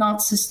is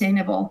not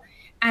sustainable.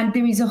 And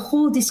there is a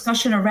whole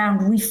discussion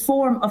around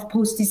reform of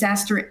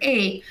post-disaster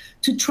aid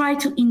to try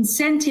to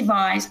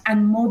incentivize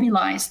and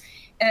mobilize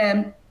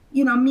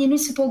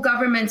municipal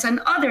governments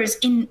and others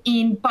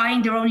in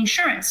buying their own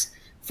insurance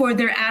for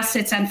their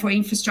assets and for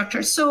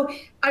infrastructure. So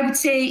I would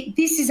say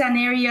this is an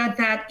area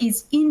that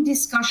is in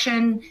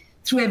discussion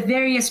through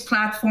various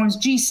platforms,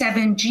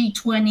 G7,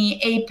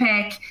 G20,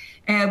 APEC,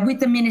 with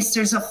the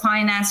ministers of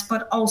finance,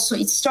 but also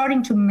it's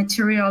starting to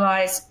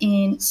materialize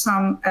in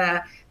some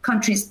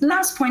countries.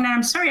 Last point, and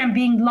I'm sorry I'm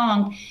being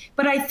long,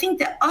 but I think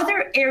the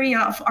other area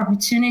of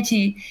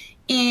opportunity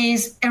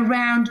is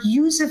around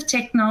use of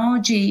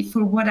technology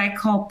for what I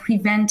call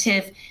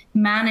preventive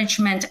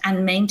management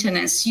and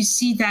maintenance. You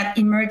see that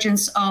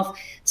emergence of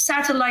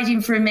satellite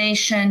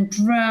information,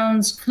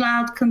 drones,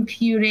 cloud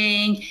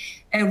computing,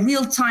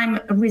 real-time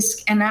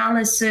risk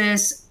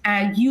analysis,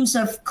 use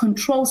of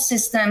control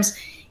systems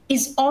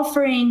is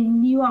offering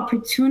new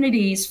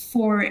opportunities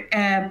for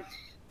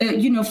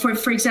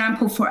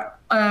example, for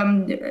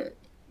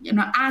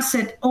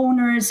asset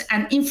owners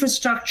and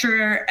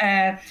infrastructure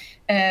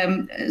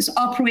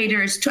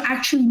operators to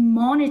actually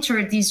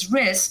monitor these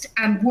risks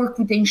and work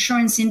with the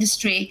insurance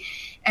industry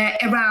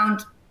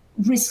around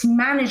risk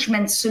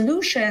management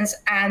solutions.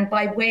 And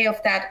by way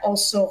of that,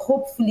 also,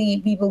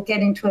 hopefully, we will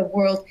get into a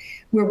world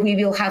where we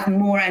will have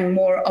more and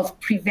more of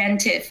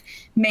preventive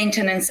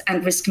maintenance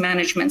and risk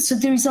management. So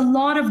there is a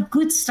lot of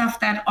good stuff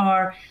that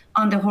are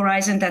on the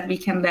horizon that we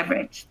can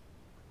leverage.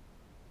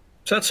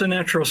 So that's a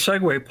natural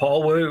segue,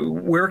 Paul.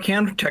 Where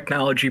can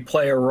technology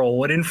play a role?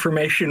 What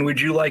information would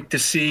you like to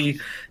see,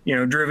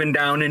 driven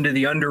down into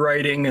the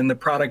underwriting and the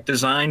product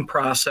design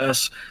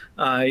process?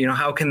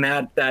 How can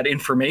that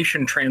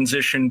information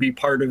transition be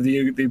part of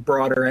the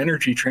broader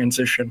energy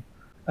transition?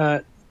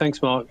 Thanks,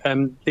 Mark.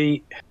 I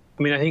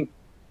think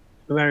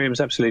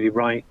Mariam's absolutely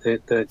right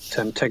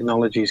that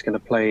technology is going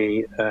to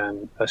play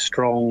a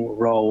strong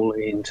role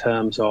in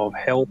terms of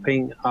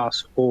helping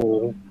us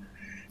all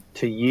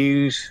to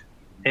use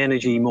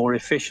energy more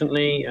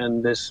efficiently,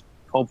 and there's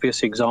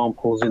obvious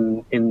examples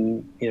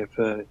in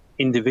for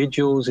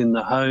individuals in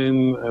the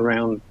home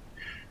around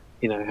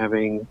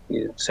having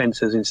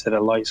sensors instead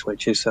of light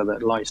switches so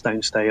that lights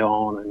don't stay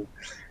on,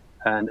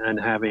 and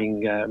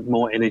having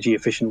more energy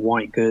efficient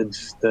white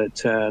goods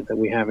that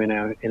we have in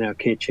our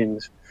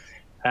kitchens.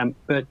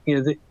 But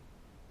the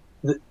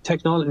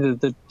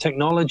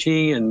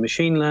technology and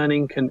machine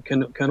learning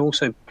can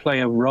also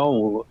play a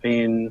role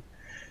in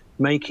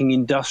making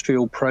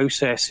industrial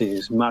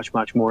processes much,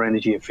 much more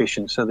energy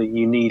efficient so that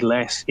you need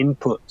less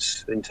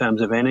inputs in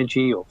terms of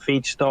energy or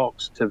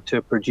feedstocks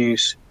to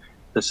produce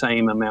the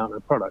same amount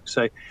of product.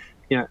 So,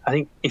 I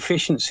think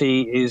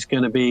efficiency is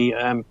going to be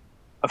a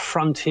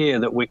frontier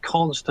that we're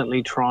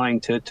constantly trying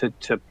to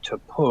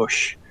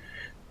push,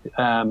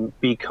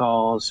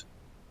 because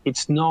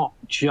it's not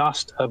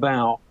just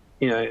about,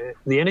 the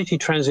energy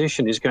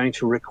transition is going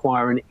to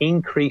require an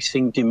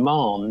increasing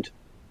demand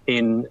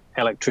in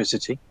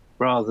electricity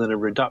rather than a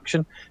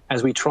reduction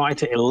as we try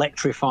to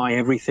electrify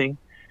everything,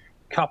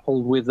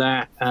 coupled with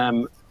that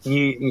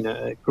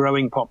a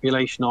growing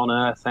population on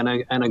Earth and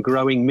a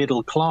growing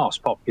middle class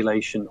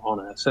population on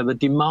Earth. So the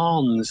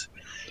demands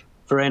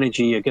for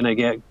energy are going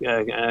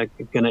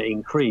to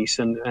increase,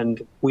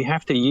 and we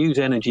have to use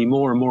energy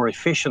more and more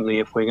efficiently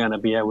if we're going to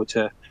be able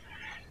to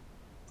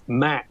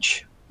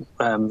match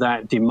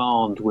that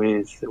demand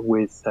with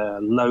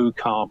low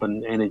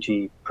carbon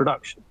energy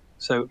production.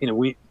 So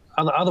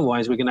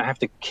otherwise we're going to have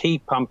to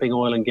keep pumping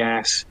oil and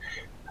gas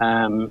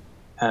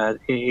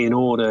in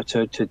order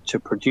to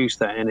produce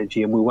that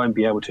energy, and we won't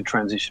be able to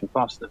transition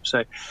fast enough.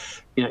 So,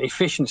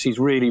 efficiency is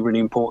really, really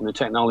important. The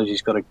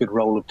technology's got a good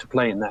role to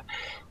play in that.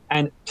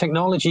 And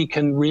technology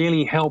can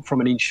really help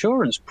from an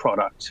insurance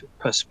product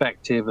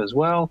perspective as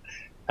well.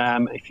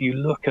 If you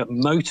look at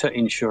motor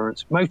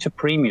insurance, motor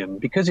premium,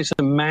 because it's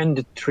a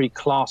mandatory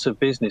class of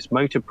business,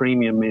 motor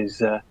premium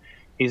is a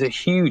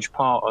huge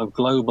part of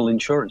global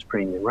insurance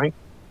premium, right?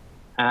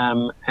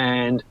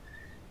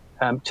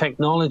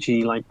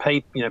 Technology like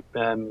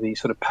the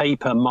sort of pay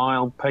per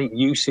mile,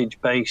 usage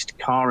based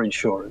car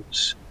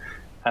insurance,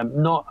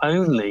 not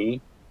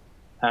only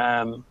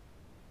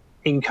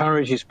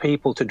encourages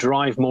people to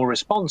drive more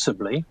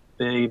responsibly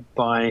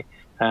by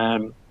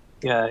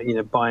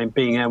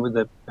being able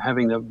to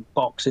having the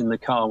box in the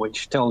car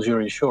which tells your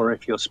insurer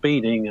if you're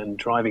speeding and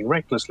driving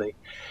recklessly,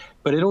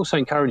 but it also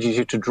encourages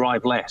you to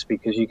drive less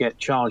because you get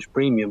charged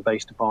premium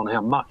based upon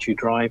how much you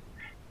drive.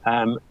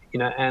 And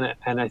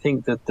I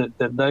think that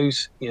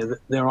those,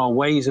 there are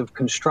ways of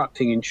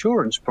constructing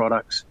insurance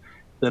products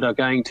that are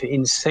going to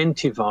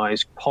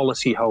incentivize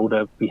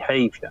policyholder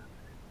behavior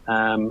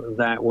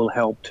that will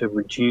help to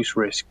reduce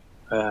risk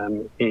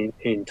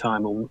in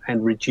time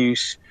and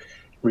reduce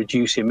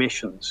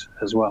emissions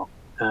as well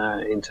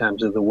in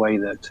terms of the way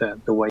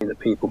that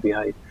people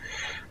behave.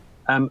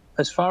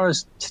 As far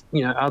as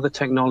other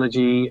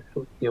technology,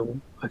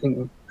 I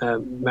think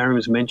Mariam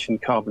has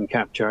mentioned carbon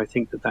capture. I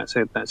think that's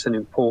an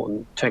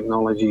important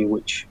technology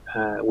which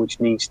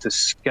needs to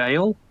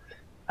scale,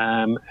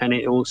 and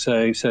it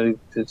also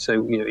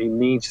it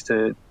needs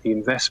the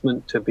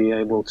investment to be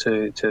able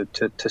to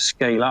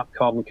scale up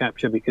carbon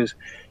capture, because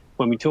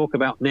when we talk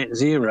about net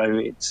zero,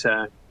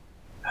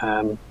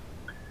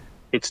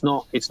 it's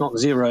not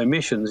zero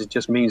emissions. It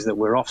just means that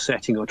we're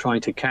offsetting or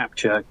trying to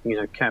capture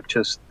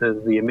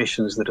the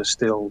emissions that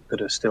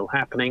are still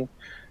happening.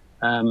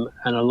 And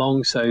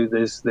alongside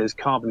there's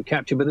carbon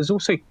capture, but there's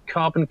also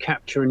carbon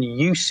capture and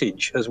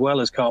usage as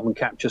well as carbon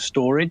capture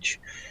storage.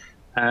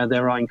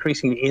 There are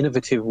increasingly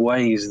innovative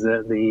ways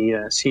that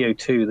the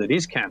CO2 that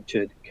is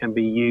captured can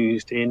be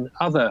used in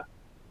other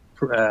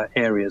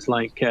areas,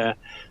 like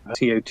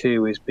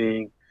CO2 is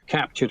being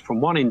captured from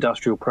one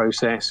industrial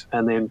process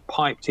and then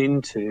piped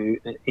into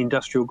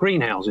industrial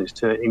greenhouses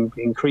to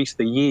increase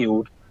the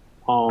yield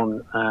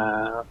on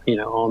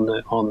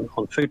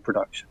food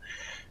production.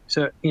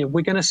 So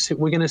we're going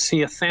to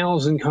see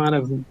 1,000 kind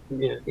of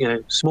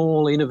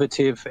small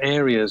innovative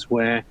areas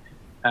where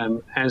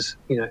as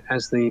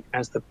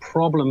the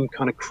problem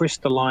kind of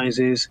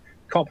crystallizes,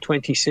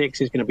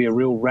 COP26 is going to be a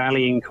real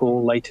rallying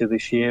call later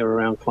this year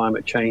around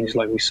climate change,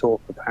 like we saw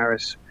for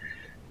Paris,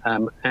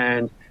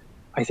 and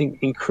I think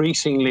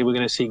increasingly we're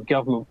going to see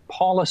government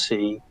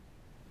policy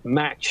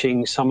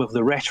matching some of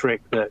the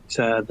rhetoric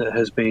that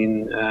has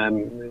been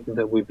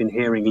that we've been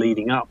hearing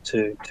leading up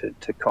to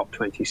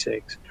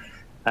COP26,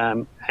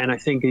 and I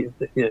think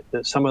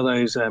that some of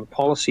those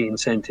policy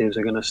incentives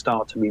are going to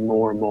start to be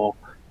more and more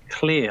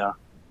clear,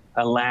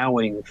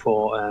 allowing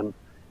for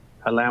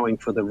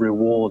the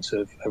rewards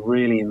of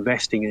really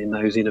investing in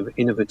those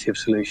innovative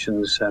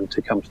solutions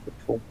to come to the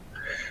fore.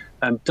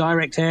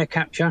 Direct air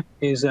capture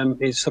is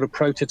sort of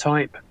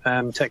prototype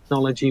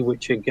technology,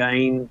 which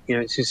again,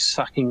 it's just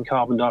sucking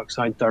carbon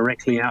dioxide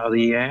directly out of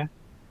the air.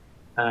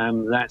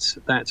 That's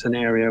an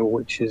area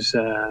which is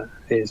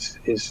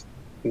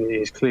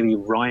clearly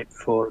ripe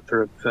for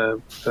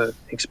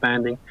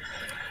expanding.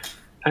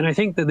 And I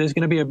think that there's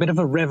going to be a bit of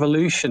a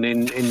revolution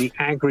in the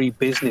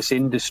agribusiness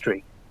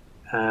industry.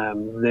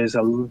 There's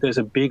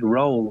a big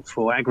role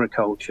for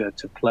agriculture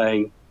to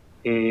play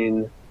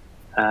in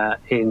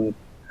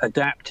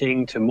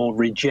adapting to more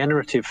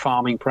regenerative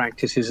farming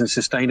practices and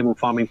sustainable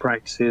farming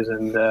practices,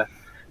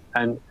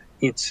 and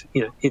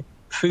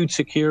food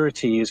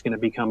security is going to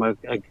become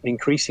an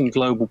increasing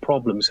global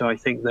problem. So I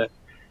think that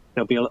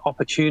there'll be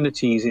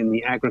opportunities in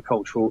the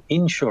agricultural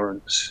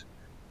insurance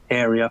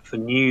area for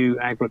new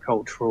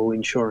agricultural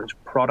insurance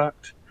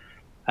product,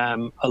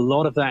 A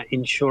lot of that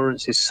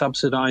insurance is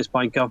subsidized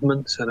by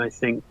governments, and I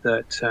think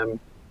that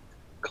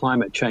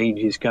climate change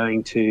is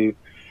going to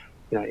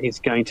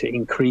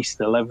increase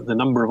the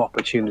number of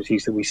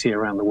opportunities that we see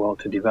around the world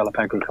to develop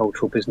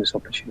agricultural business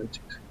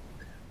opportunities.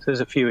 So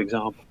there's a few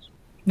examples.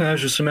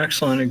 Those are some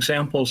excellent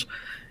examples.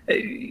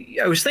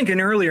 I was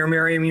thinking earlier,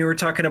 Miriam, you were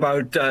talking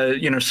about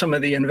some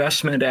of the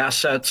investment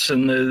assets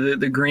and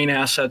the green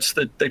assets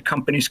that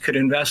companies could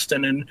invest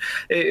in, and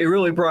it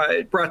really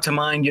brought to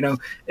mind, an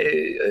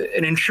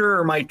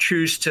insurer might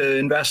choose to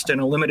invest in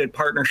a limited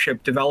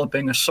partnership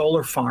developing a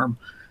solar farm.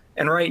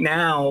 And right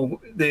now,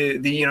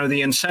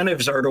 the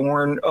incentives are to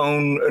own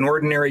an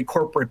ordinary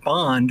corporate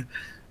bond.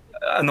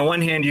 On the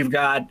one hand, you've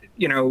got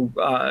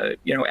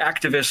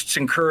activists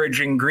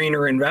encouraging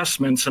greener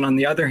investments, and on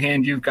the other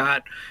hand, you've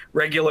got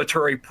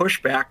regulatory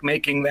pushback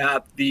making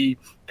that the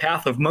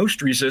path of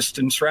most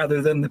resistance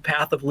rather than the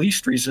path of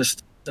least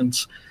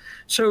resistance.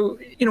 So,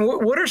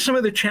 what are some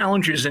of the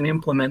challenges in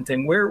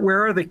implementing?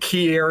 Where are the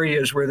key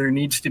areas where there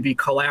needs to be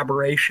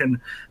collaboration,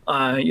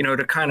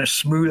 to kind of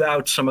smooth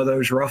out some of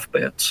those rough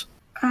bits?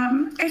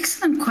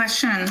 Excellent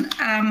question.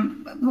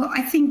 Well,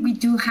 I think we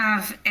do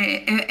have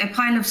a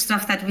pile of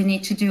stuff that we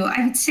need to do.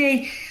 I would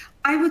say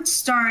I would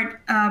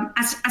start,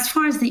 as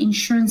far as the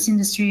insurance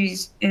industry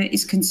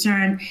is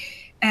concerned,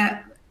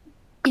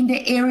 in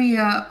the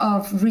area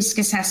of risk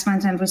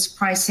assessment and risk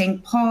pricing.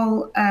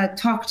 Paul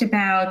talked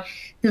about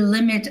the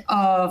limit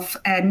of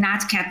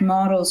NatCat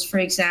models, for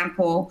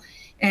example,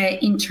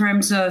 in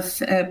terms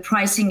of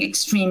pricing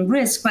extreme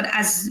risk. But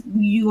as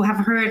you have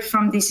heard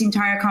from this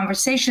entire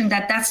conversation,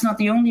 that's not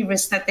the only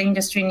risk that the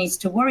industry needs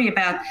to worry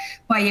about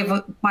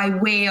by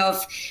way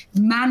of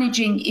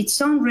managing its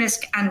own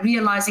risk and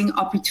realizing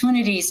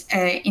opportunities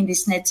in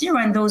this net zero.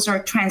 And those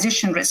are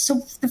transition risks.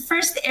 So the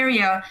first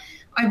area,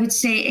 I would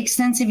say,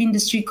 extensive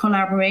industry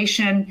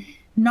collaboration,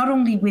 not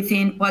only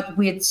within, but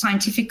with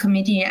scientific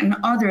committee and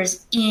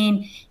others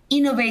in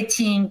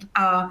innovating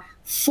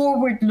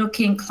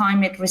forward-looking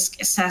climate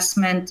risk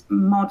assessment,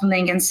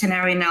 modeling, and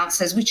scenario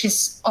analysis, which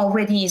is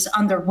already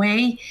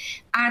underway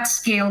at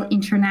scale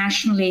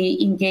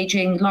internationally,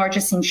 engaging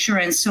largest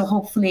insurance. So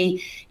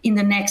hopefully in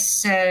the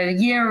next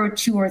year or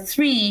 2 or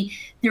 3,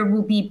 there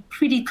will be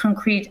pretty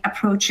concrete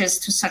approaches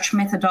to such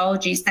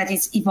methodologies that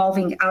is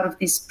evolving out of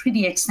this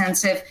pretty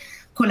extensive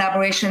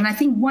collaboration. I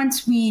think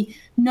once we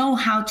know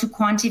how to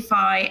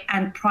quantify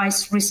and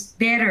price risk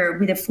better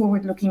with a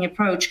forward-looking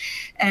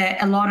approach,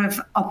 a lot of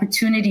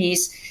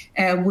opportunities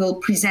will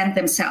present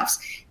themselves.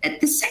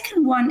 The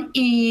second one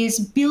is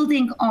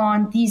building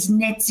on these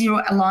net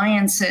zero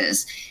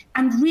alliances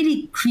and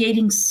really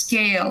creating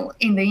scale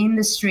in the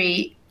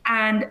industry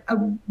and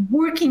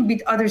working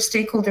with other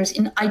stakeholders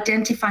in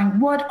identifying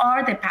what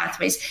are the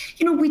pathways.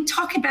 We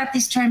talk about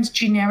these terms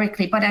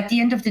generically, but at the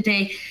end of the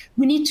day,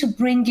 we need to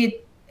bring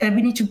it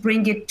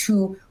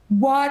to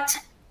what's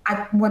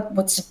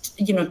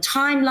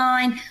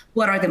timeline,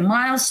 what are the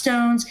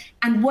milestones,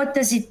 and what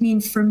does it mean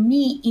for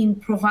me in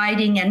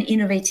providing and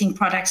innovating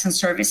products and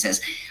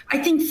services. I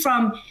think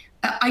from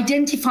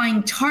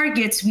identifying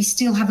targets, we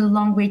still have a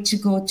long way to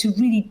go to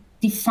really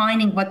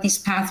defining what these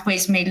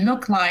pathways may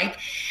look like.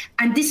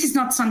 And this is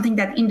not something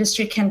that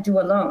industry can do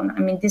alone.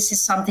 I mean, this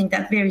is something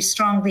that very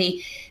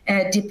strongly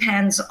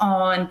depends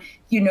on,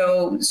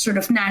 sort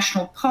of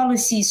national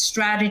policies,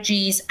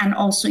 strategies, and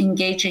also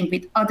engaging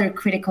with other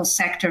critical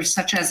sectors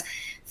such as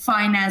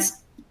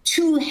finance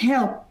to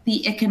help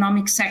the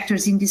economic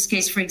sectors, in this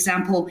case, for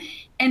example,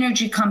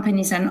 energy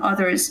companies and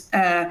others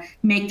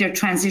make their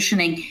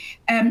transitioning.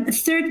 The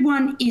third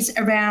one is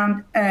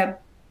around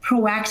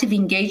proactive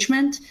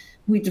engagement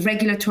with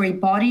regulatory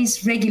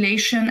bodies.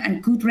 Regulation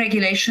and good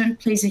regulation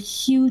plays a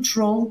huge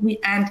role,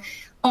 and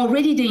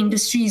already the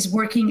industry is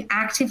working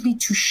actively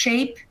to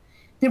shape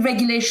the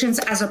regulations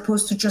as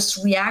opposed to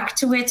just react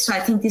to it. So I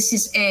think this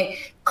is a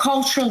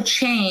cultural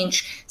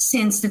change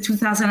since the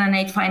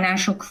 2008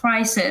 financial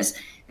crisis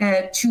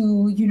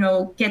to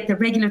get the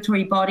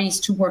regulatory bodies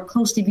to work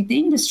closely with the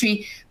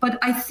industry. But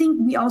I think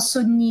we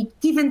also need,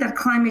 given that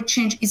climate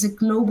change is a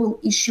global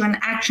issue and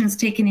actions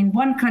taken in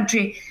one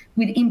country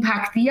would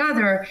impact the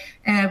other,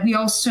 we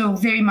also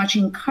very much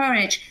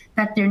encourage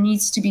that there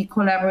needs to be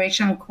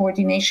collaboration and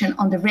coordination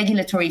on the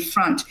regulatory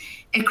front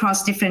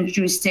across different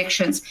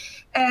jurisdictions.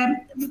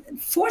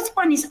 Fourth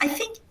one is, I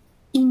think,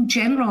 in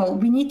general,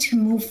 we need to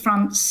move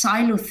from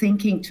silo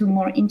thinking to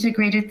more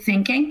integrated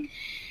thinking.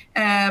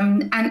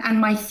 And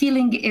my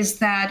feeling is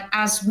that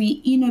as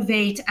we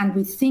innovate and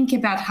we think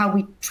about how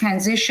we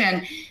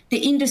transition, the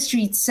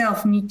industry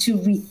itself needs to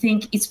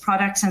rethink its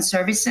products and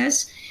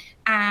services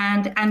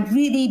and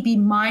really be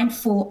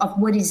mindful of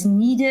what is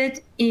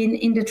needed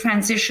in the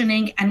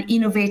transitioning and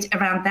innovate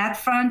around that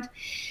front.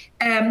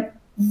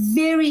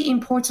 Very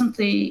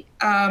importantly,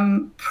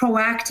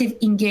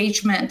 proactive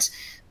engagement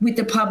with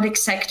the public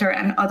sector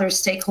and other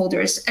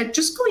stakeholders.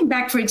 Just going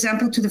back, for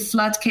example, to the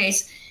flood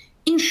case,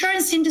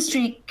 insurance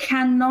industry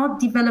cannot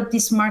develop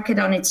this market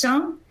on its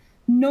own,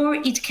 nor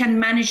it can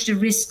manage the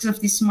risks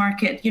of this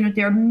market.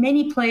 There are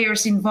many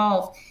players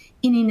involved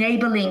in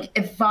enabling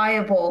a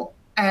viable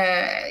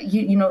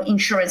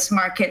insurance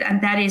market,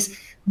 and that is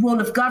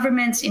role of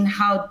governments in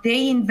how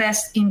they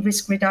invest in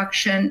risk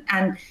reduction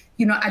and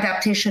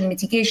adaptation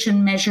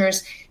mitigation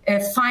measures,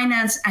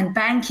 finance and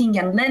banking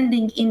and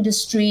lending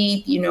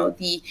industry,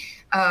 the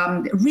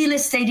real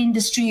estate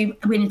industry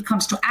when it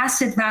comes to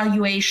asset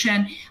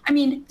valuation.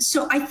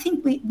 So I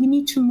think we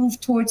need to move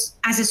towards,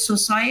 as a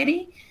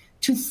society,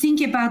 to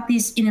think about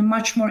this in a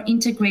much more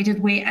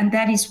integrated way. And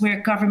that is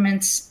where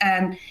governments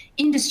and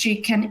industry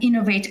can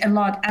innovate a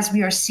lot, as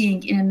we are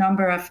seeing in a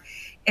number of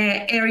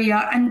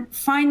area. And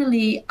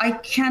finally, I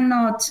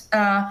cannot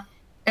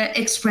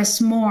express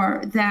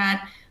more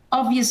that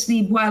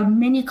obviously, while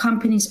many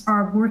companies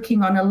are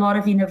working on a lot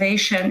of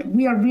innovation,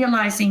 we are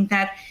realizing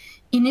that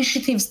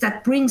initiatives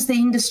that brings the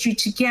industry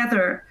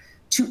together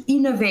to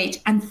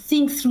innovate and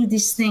think through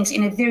these things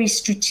in a very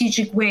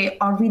strategic way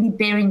are really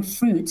bearing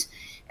fruit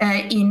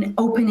in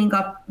opening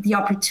up the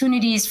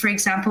opportunities. For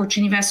example,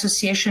 Geneva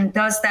Association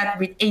does that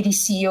with 80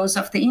 CEOs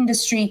of the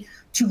industry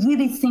to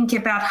really think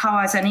about how,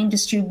 as an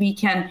industry, we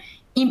can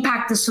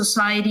impact the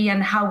society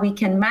and how we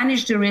can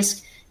manage the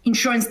risk.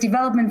 Insurance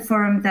Development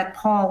Forum that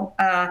Paul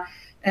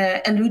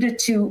alluded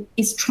to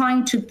is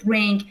trying to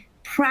bring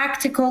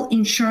practical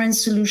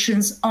insurance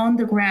solutions on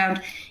the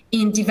ground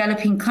in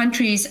developing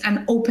countries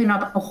and open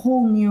up a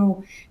whole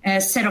new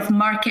set of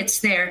markets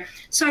there.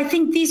 So I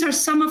think these are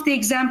some of the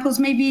examples.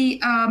 Maybe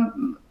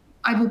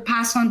I will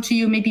pass on to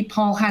you. Maybe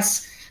Paul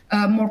has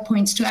more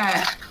points to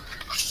add.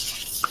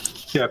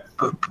 Yeah,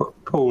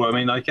 Paul,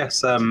 I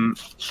guess from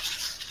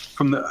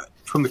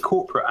the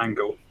corporate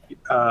angle,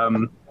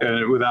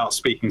 without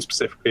speaking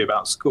specifically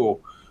about SCOR,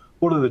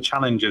 what are the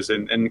challenges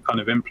in kind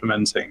of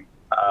implementing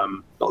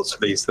lots of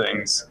these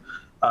things?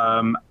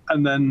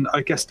 And then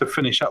I guess to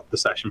finish up the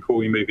session before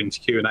we move into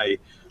Q&A,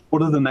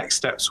 what are the next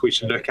steps we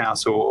should look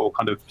at or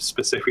kind of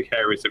specific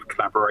areas of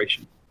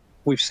collaboration?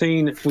 We've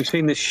seen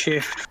this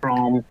shift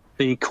from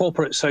the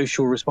corporate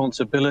social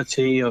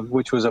responsibility, of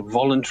which was a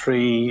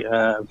voluntary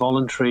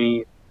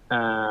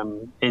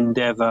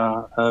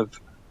endeavor of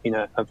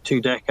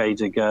 2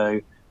 decades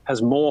ago,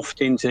 has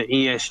morphed into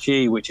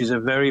ESG, which is a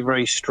very,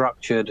 very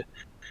structured,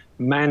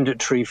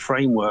 mandatory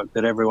framework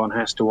that everyone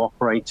has to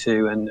operate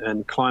to,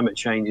 and climate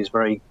change is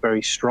very,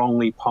 very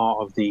strongly part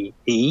of the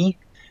E.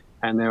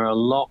 And there are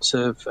lots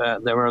of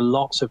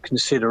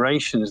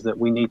considerations that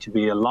we need to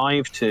be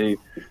alive to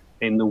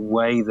in the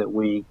way that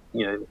we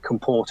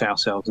comport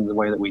ourselves, in the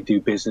way that we do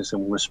business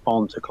and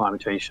respond to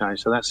climate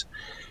change. So that's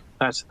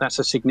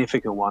a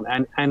significant one.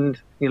 And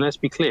let's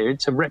be clear,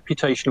 it's a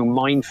reputational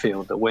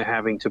minefield that we're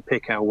having to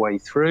pick our way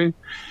through.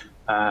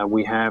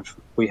 We have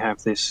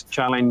this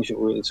challenge,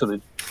 sort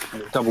of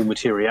double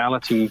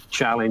materiality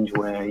challenge,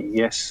 where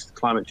yes,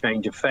 climate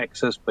change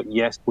affects us, but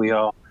yes, we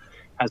are,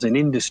 as an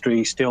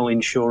industry, still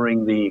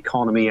ensuring the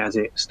economy as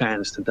it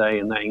stands today,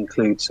 and that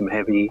includes some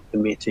heavy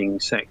emitting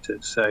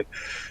sectors. So,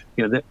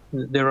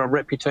 there are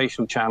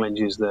reputational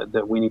challenges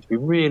that we need to be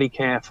really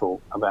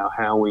careful about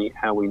how we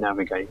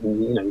navigate.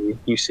 And,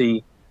 you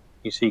see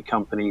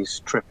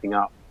companies tripping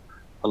up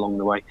along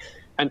the way.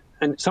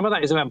 And some of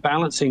that is about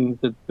balancing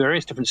the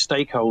various different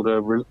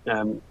stakeholder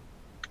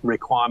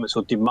requirements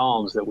or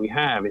demands that we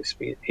have.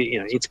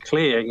 It's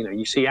clear,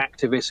 you see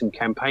activists and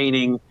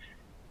campaigning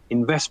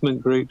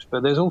investment groups,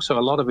 but there's also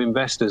a lot of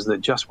investors that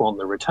just want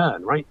the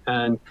return, right?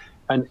 And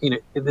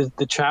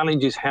the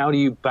challenge is, how do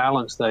you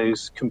balance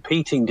those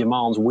competing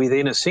demands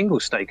within a single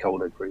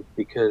stakeholder group?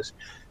 Because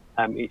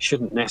it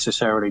shouldn't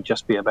necessarily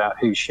just be about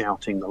who's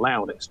shouting the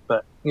loudest,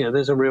 but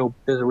there's a real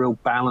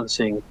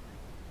balancing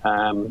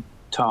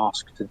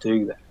task to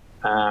do that.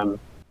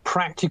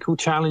 Practical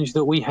challenge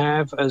that we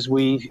have as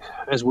we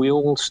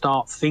all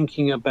start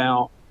thinking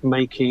about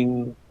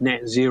making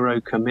net zero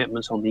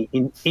commitments on the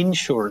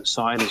insurance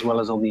side as well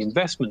as on the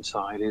investment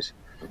side is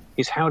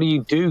how do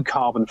you do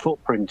carbon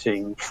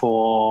footprinting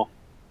for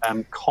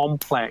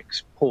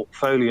complex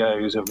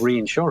portfolios of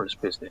reinsurance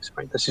business,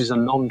 right? This is a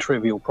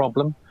non-trivial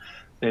problem.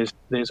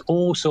 There's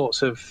all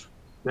sorts of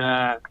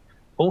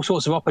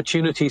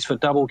opportunities for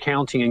double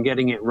counting and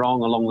getting it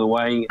wrong along the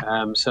way.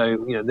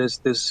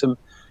 There's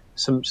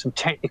some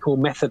technical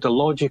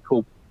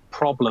methodological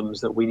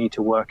problems that we need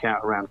to work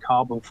out around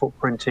carbon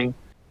footprinting.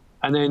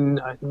 And then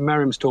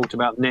Mariam's talked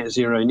about net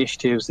zero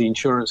initiatives. The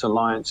Insurance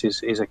Alliance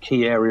is a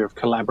key area of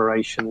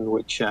collaboration,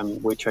 which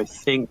I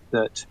think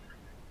that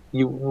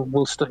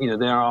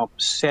there are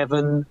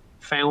 7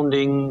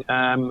 founding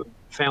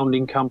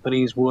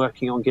companies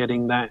working on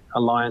getting that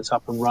alliance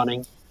up and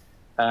running.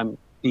 The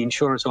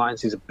Insurance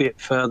Alliance is a bit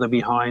further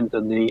behind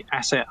than the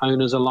Asset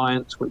Owners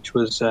Alliance, which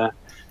has got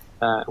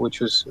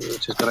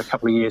a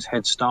couple of years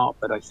head start.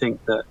 But I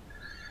think that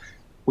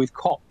with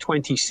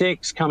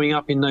COP26 coming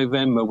up in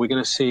November, we're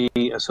going to see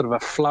a sort of a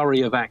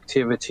flurry of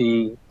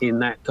activity in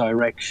that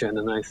direction.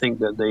 And I think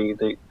that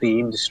the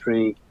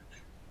industry,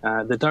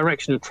 the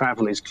direction of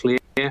travel is clear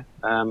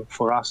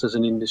for us as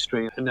an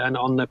industry. And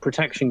on the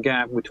protection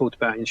gap, we talked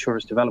about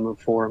Insurance Development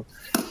Forum.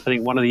 I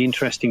think one of the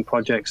interesting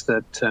projects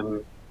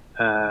that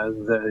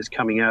is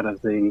coming out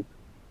of the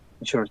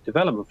Insurance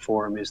Development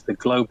Forum is the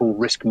Global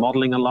Risk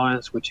Modeling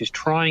Alliance, which is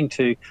trying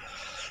to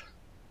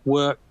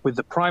work with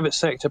the private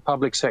sector,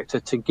 public sector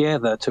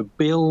together to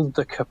build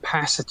the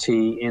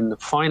capacity in the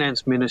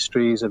finance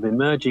ministries of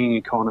emerging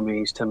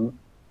economies to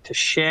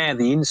share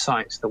the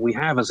insights that we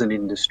have as an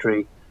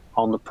industry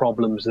on the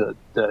problems that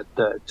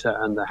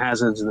and the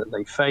hazards that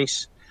they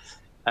face,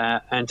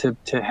 and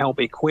to help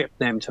equip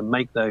them to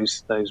make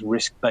those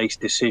risk-based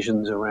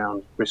decisions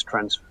around risk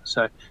transfer.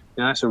 So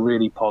that's a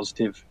really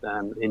positive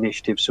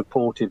initiative,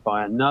 supported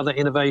by another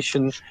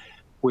innovation,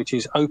 which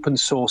is open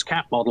source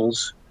CAP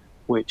models,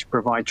 which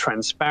provide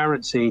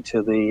transparency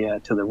to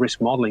the risk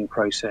modeling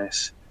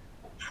process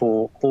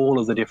for all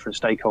of the different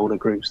stakeholder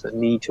groups that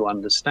need to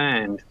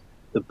understand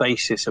the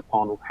basis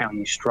upon how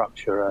you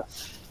structure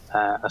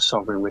a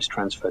sovereign risk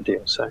transfer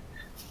deal. So I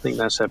think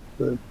that's a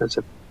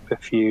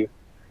few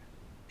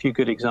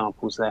good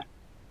examples there.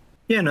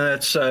 Yeah, no,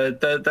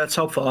 that's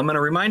helpful. I'm going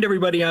to remind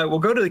everybody, we'll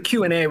go to the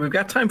Q&A. We've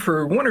got time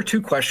for one or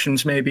two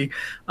questions, maybe.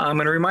 I'm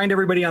going to remind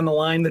everybody on the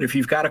line that if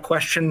you've got a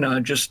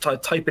question, just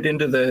type it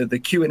into the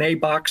Q&A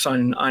box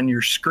on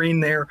your screen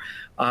there.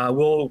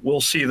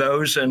 We'll see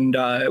those, and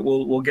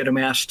we'll get them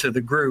asked to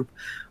the group.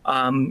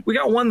 We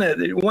got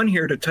one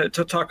here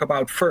to talk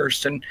about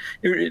first, and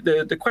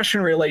the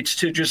question relates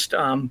to just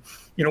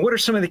what are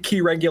some of the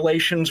key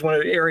regulations, one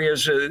of the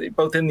areas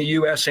both in the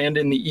U.S. and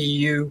in the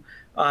EU,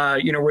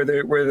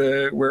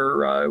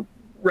 where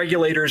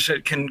regulators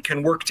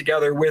can work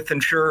together with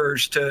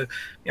insurers to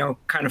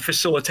kind of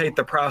facilitate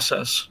the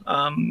process.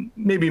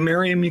 Maybe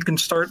Miriam, you can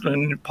start,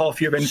 and Paul,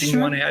 if you have anything you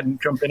want to add,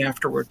 and jump in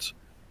afterwards.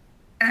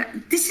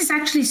 This is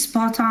actually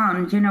spot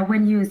on.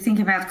 When you think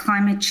about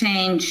climate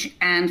change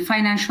and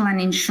financial and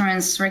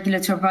insurance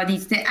regulatory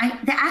bodies, the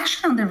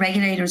action on the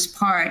regulators'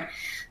 part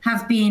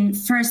have been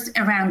first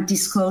around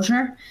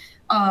disclosure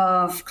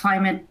of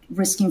climate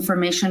risk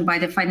information by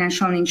the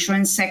financial and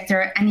insurance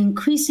sector. And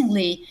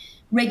increasingly,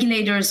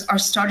 regulators are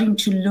starting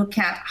to look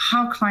at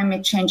how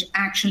climate change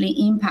actually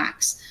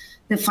impacts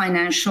the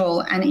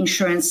financial and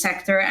insurance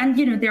sector. And,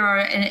 there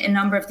are a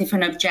number of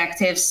different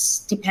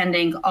objectives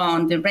depending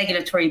on the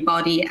regulatory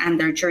body and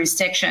their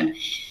jurisdiction.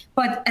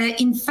 But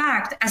in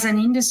fact, as an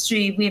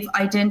industry, we've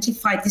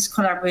identified this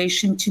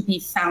collaboration to be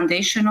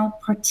foundational,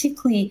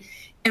 particularly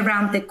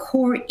around the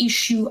core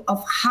issue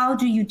of how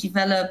do you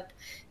develop,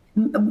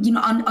 on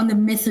the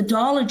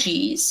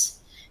methodologies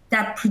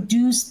that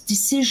produce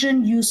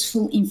decision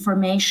useful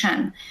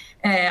information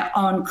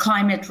on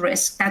climate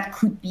risk that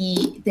could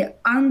be the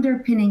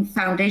underpinning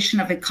foundation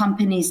of a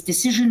company's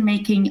decision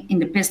making in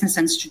the business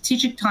and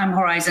strategic time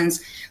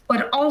horizons,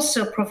 but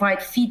also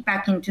provide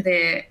feedback into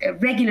the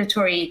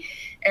regulatory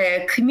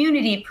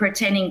community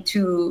pertaining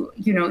to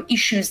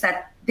issues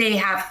that they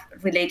have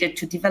related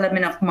to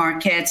development of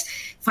markets,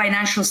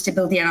 financial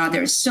stability, and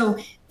others. So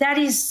that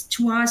is,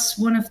 to us,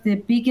 one of the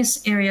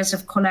biggest areas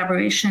of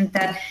collaboration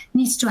that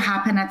needs to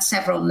happen at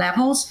several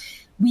levels.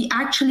 We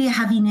actually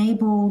have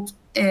enabled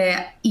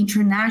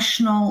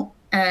international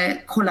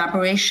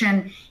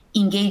collaboration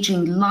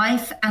engaging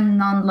life and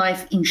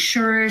non-life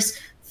insurers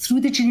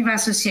through the Geneva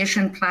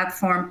Association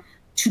platform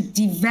to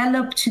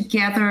develop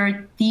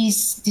together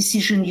these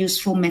decision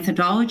useful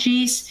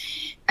methodologies.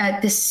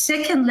 The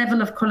second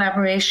level of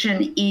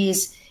collaboration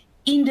is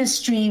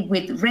industry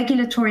with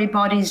regulatory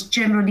bodies.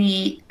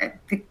 Generally,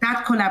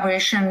 that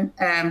collaboration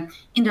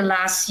in the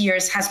last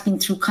years has been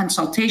through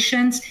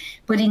consultations,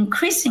 but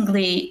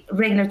increasingly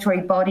regulatory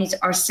bodies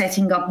are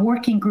setting up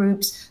working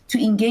groups to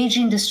engage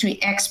industry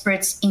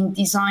experts in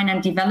design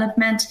and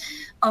development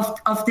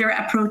of their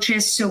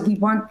approaches. So we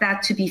want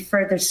that to be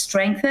further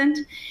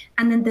strengthened.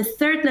 And then the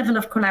third level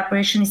of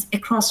collaboration is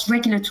across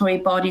regulatory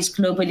bodies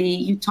globally.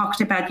 You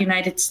talked about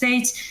United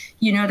States.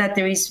 You know that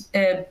there is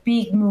a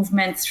big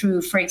movement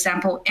through, for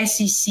example,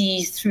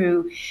 SEC,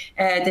 through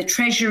the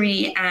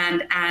Treasury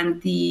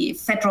and the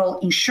Federal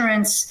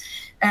Insurance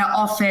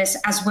Office,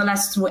 as well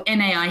as through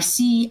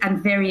NAIC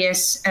and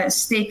various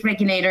state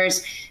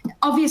regulators.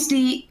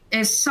 Obviously,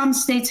 some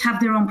states have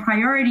their own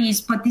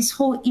priorities, but this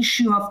whole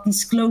issue of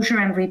disclosure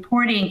and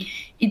reporting,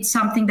 it's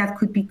something that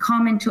could be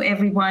common to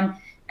everyone.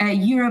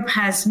 Europe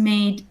has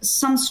made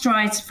some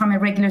strides from a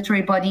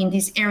regulatory body in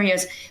these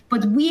areas,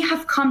 but we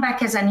have come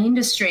back as an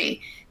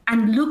industry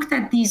and looked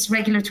at these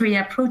regulatory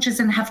approaches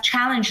and have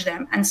challenged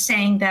them and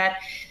saying that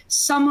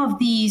some of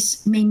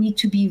these may need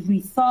to be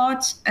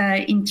rethought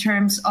in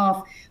terms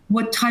of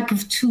what type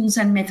of tools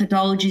and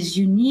methodologies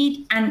you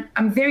need. And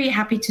I'm very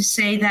happy to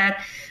say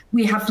that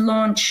we have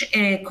launched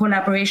a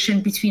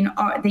collaboration between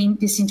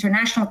this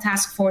international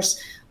task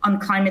force on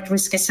climate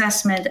risk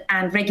assessment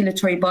and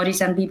regulatory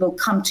bodies, and we will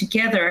come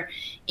together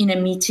in a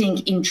meeting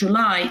in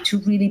July to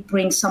really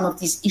bring some of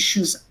these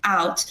issues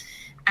out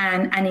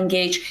and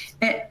engage.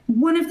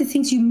 One of the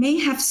things you may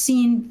have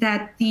seen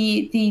that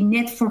the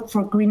Network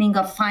for Greening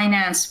of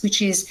Finance,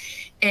 which is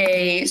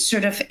a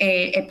sort of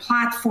a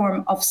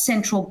platform of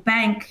central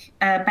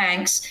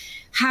banks,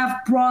 have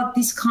brought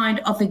this kind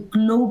of a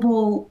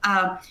global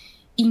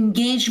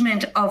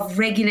engagement of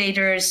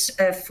regulators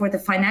for the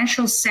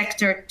financial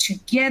sector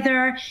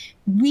together.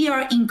 We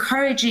are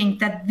encouraging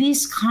that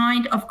this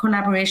kind of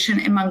collaboration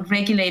among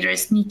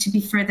regulators need to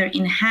be further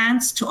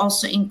enhanced to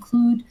also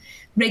include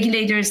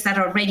regulators that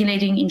are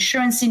regulating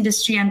insurance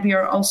industry. And we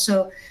are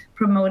also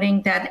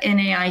promoting that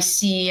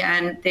NAIC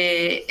and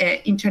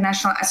the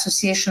International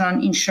Association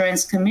on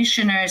Insurance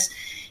Commissioners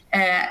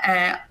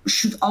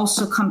should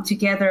also come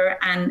together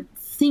and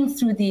think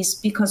through this,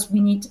 because we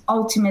need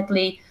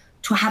ultimately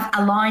to have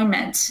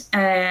alignment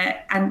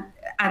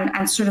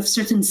and sort of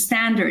certain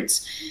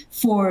standards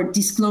for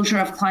disclosure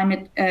of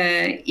climate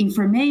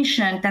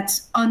information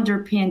that's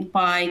underpinned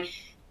by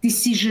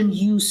decision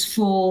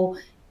useful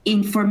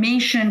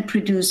information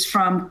produced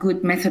from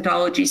good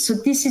methodology. So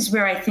this is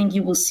where I think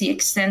you will see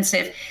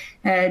extensive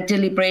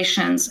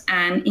deliberations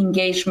and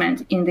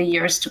engagement in the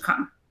years to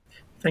come.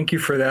 Thank you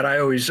for that. I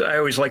always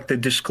like the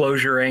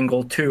disclosure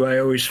angle too. I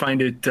always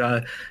find it,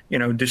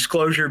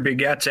 disclosure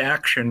begets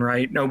action,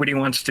 right? Nobody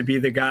wants to be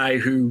the guy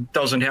who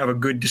doesn't have a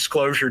good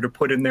disclosure to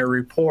put in their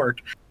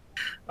report.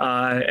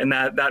 And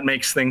that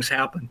makes things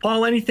happen.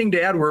 Paul, anything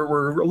to add?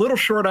 We're a little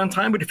short on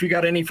time, but if you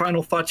got any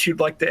final thoughts you'd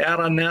like to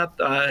add on that,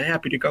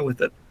 happy to go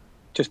with it.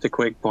 Just a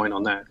quick point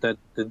on that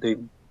the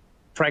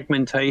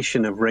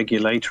fragmentation of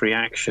regulatory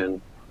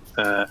action,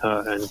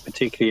 and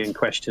particularly in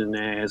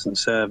questionnaires and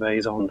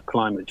surveys on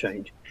climate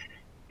change,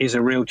 is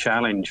a real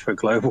challenge for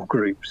global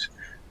groups.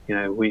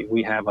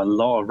 We have a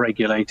lot of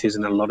regulators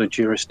in a lot of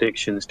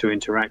jurisdictions to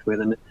interact with,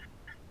 and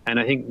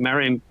I think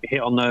Mariam hit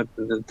on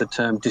the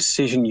term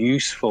decision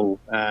useful.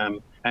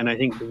 And I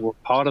think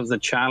part of the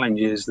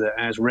challenge is that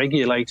as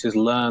regulators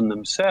learn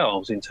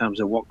themselves in terms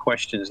of what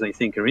questions they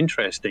think are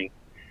interesting,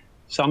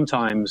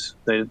 sometimes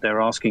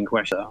they're asking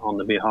questions on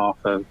the behalf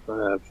of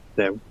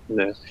their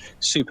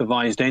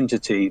supervised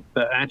entity,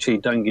 but actually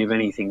don't give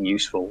anything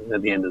useful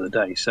at the end of the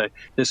day. So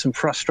there's some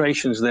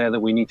frustrations there that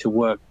we need to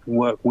work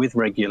with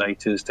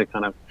regulators to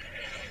kind of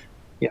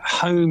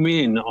home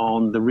in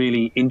on the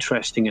really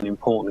interesting and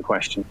important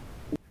question.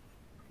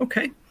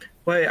 Okay.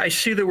 Well, I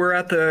see that we're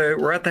at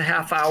the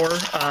half hour.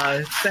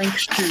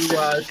 Thanks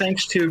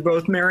to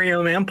both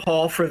Mariam and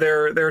Paul for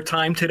their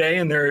time today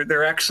and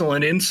their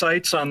excellent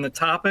insights on the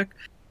topic.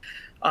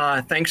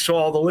 Thanks to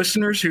all the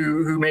listeners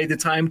who made the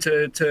time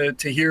to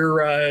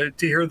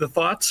hear the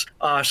thoughts.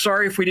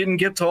 Sorry if we didn't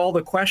get to all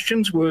the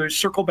questions. We'll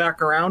circle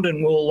back around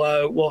and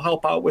we'll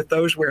help out with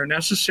those where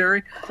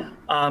necessary.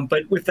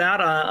 But with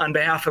that, on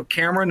behalf of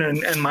Cameron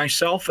and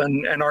myself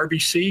and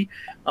RBC,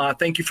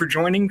 thank you for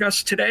joining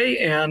us today.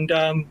 And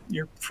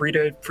you're free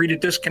to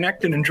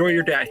disconnect and enjoy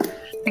your day.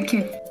 Thank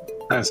you.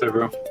 Thanks,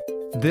 everyone.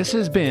 This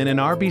has been an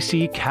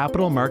RBC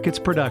Capital Markets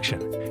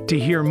production. To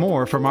hear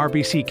more from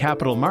RBC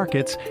Capital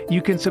Markets,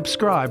 you can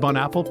subscribe on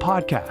Apple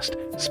Podcast,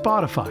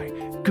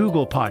 Spotify,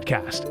 Google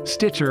Podcast,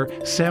 Stitcher,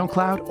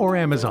 SoundCloud, or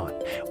Amazon,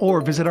 or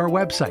visit our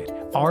website,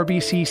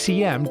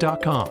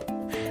 rbccm.com.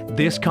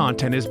 This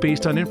content is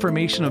based on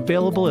information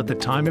available at the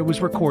time it was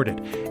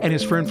recorded and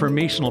is for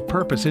informational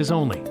purposes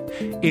only.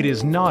 It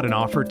is not an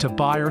offer to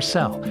buy or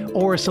sell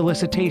or a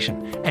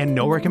solicitation, and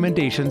no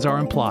recommendations are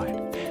implied.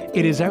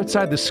 It is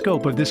outside the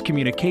scope of this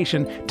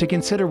communication to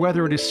consider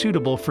whether it is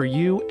suitable for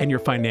you and your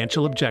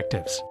financial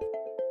objectives.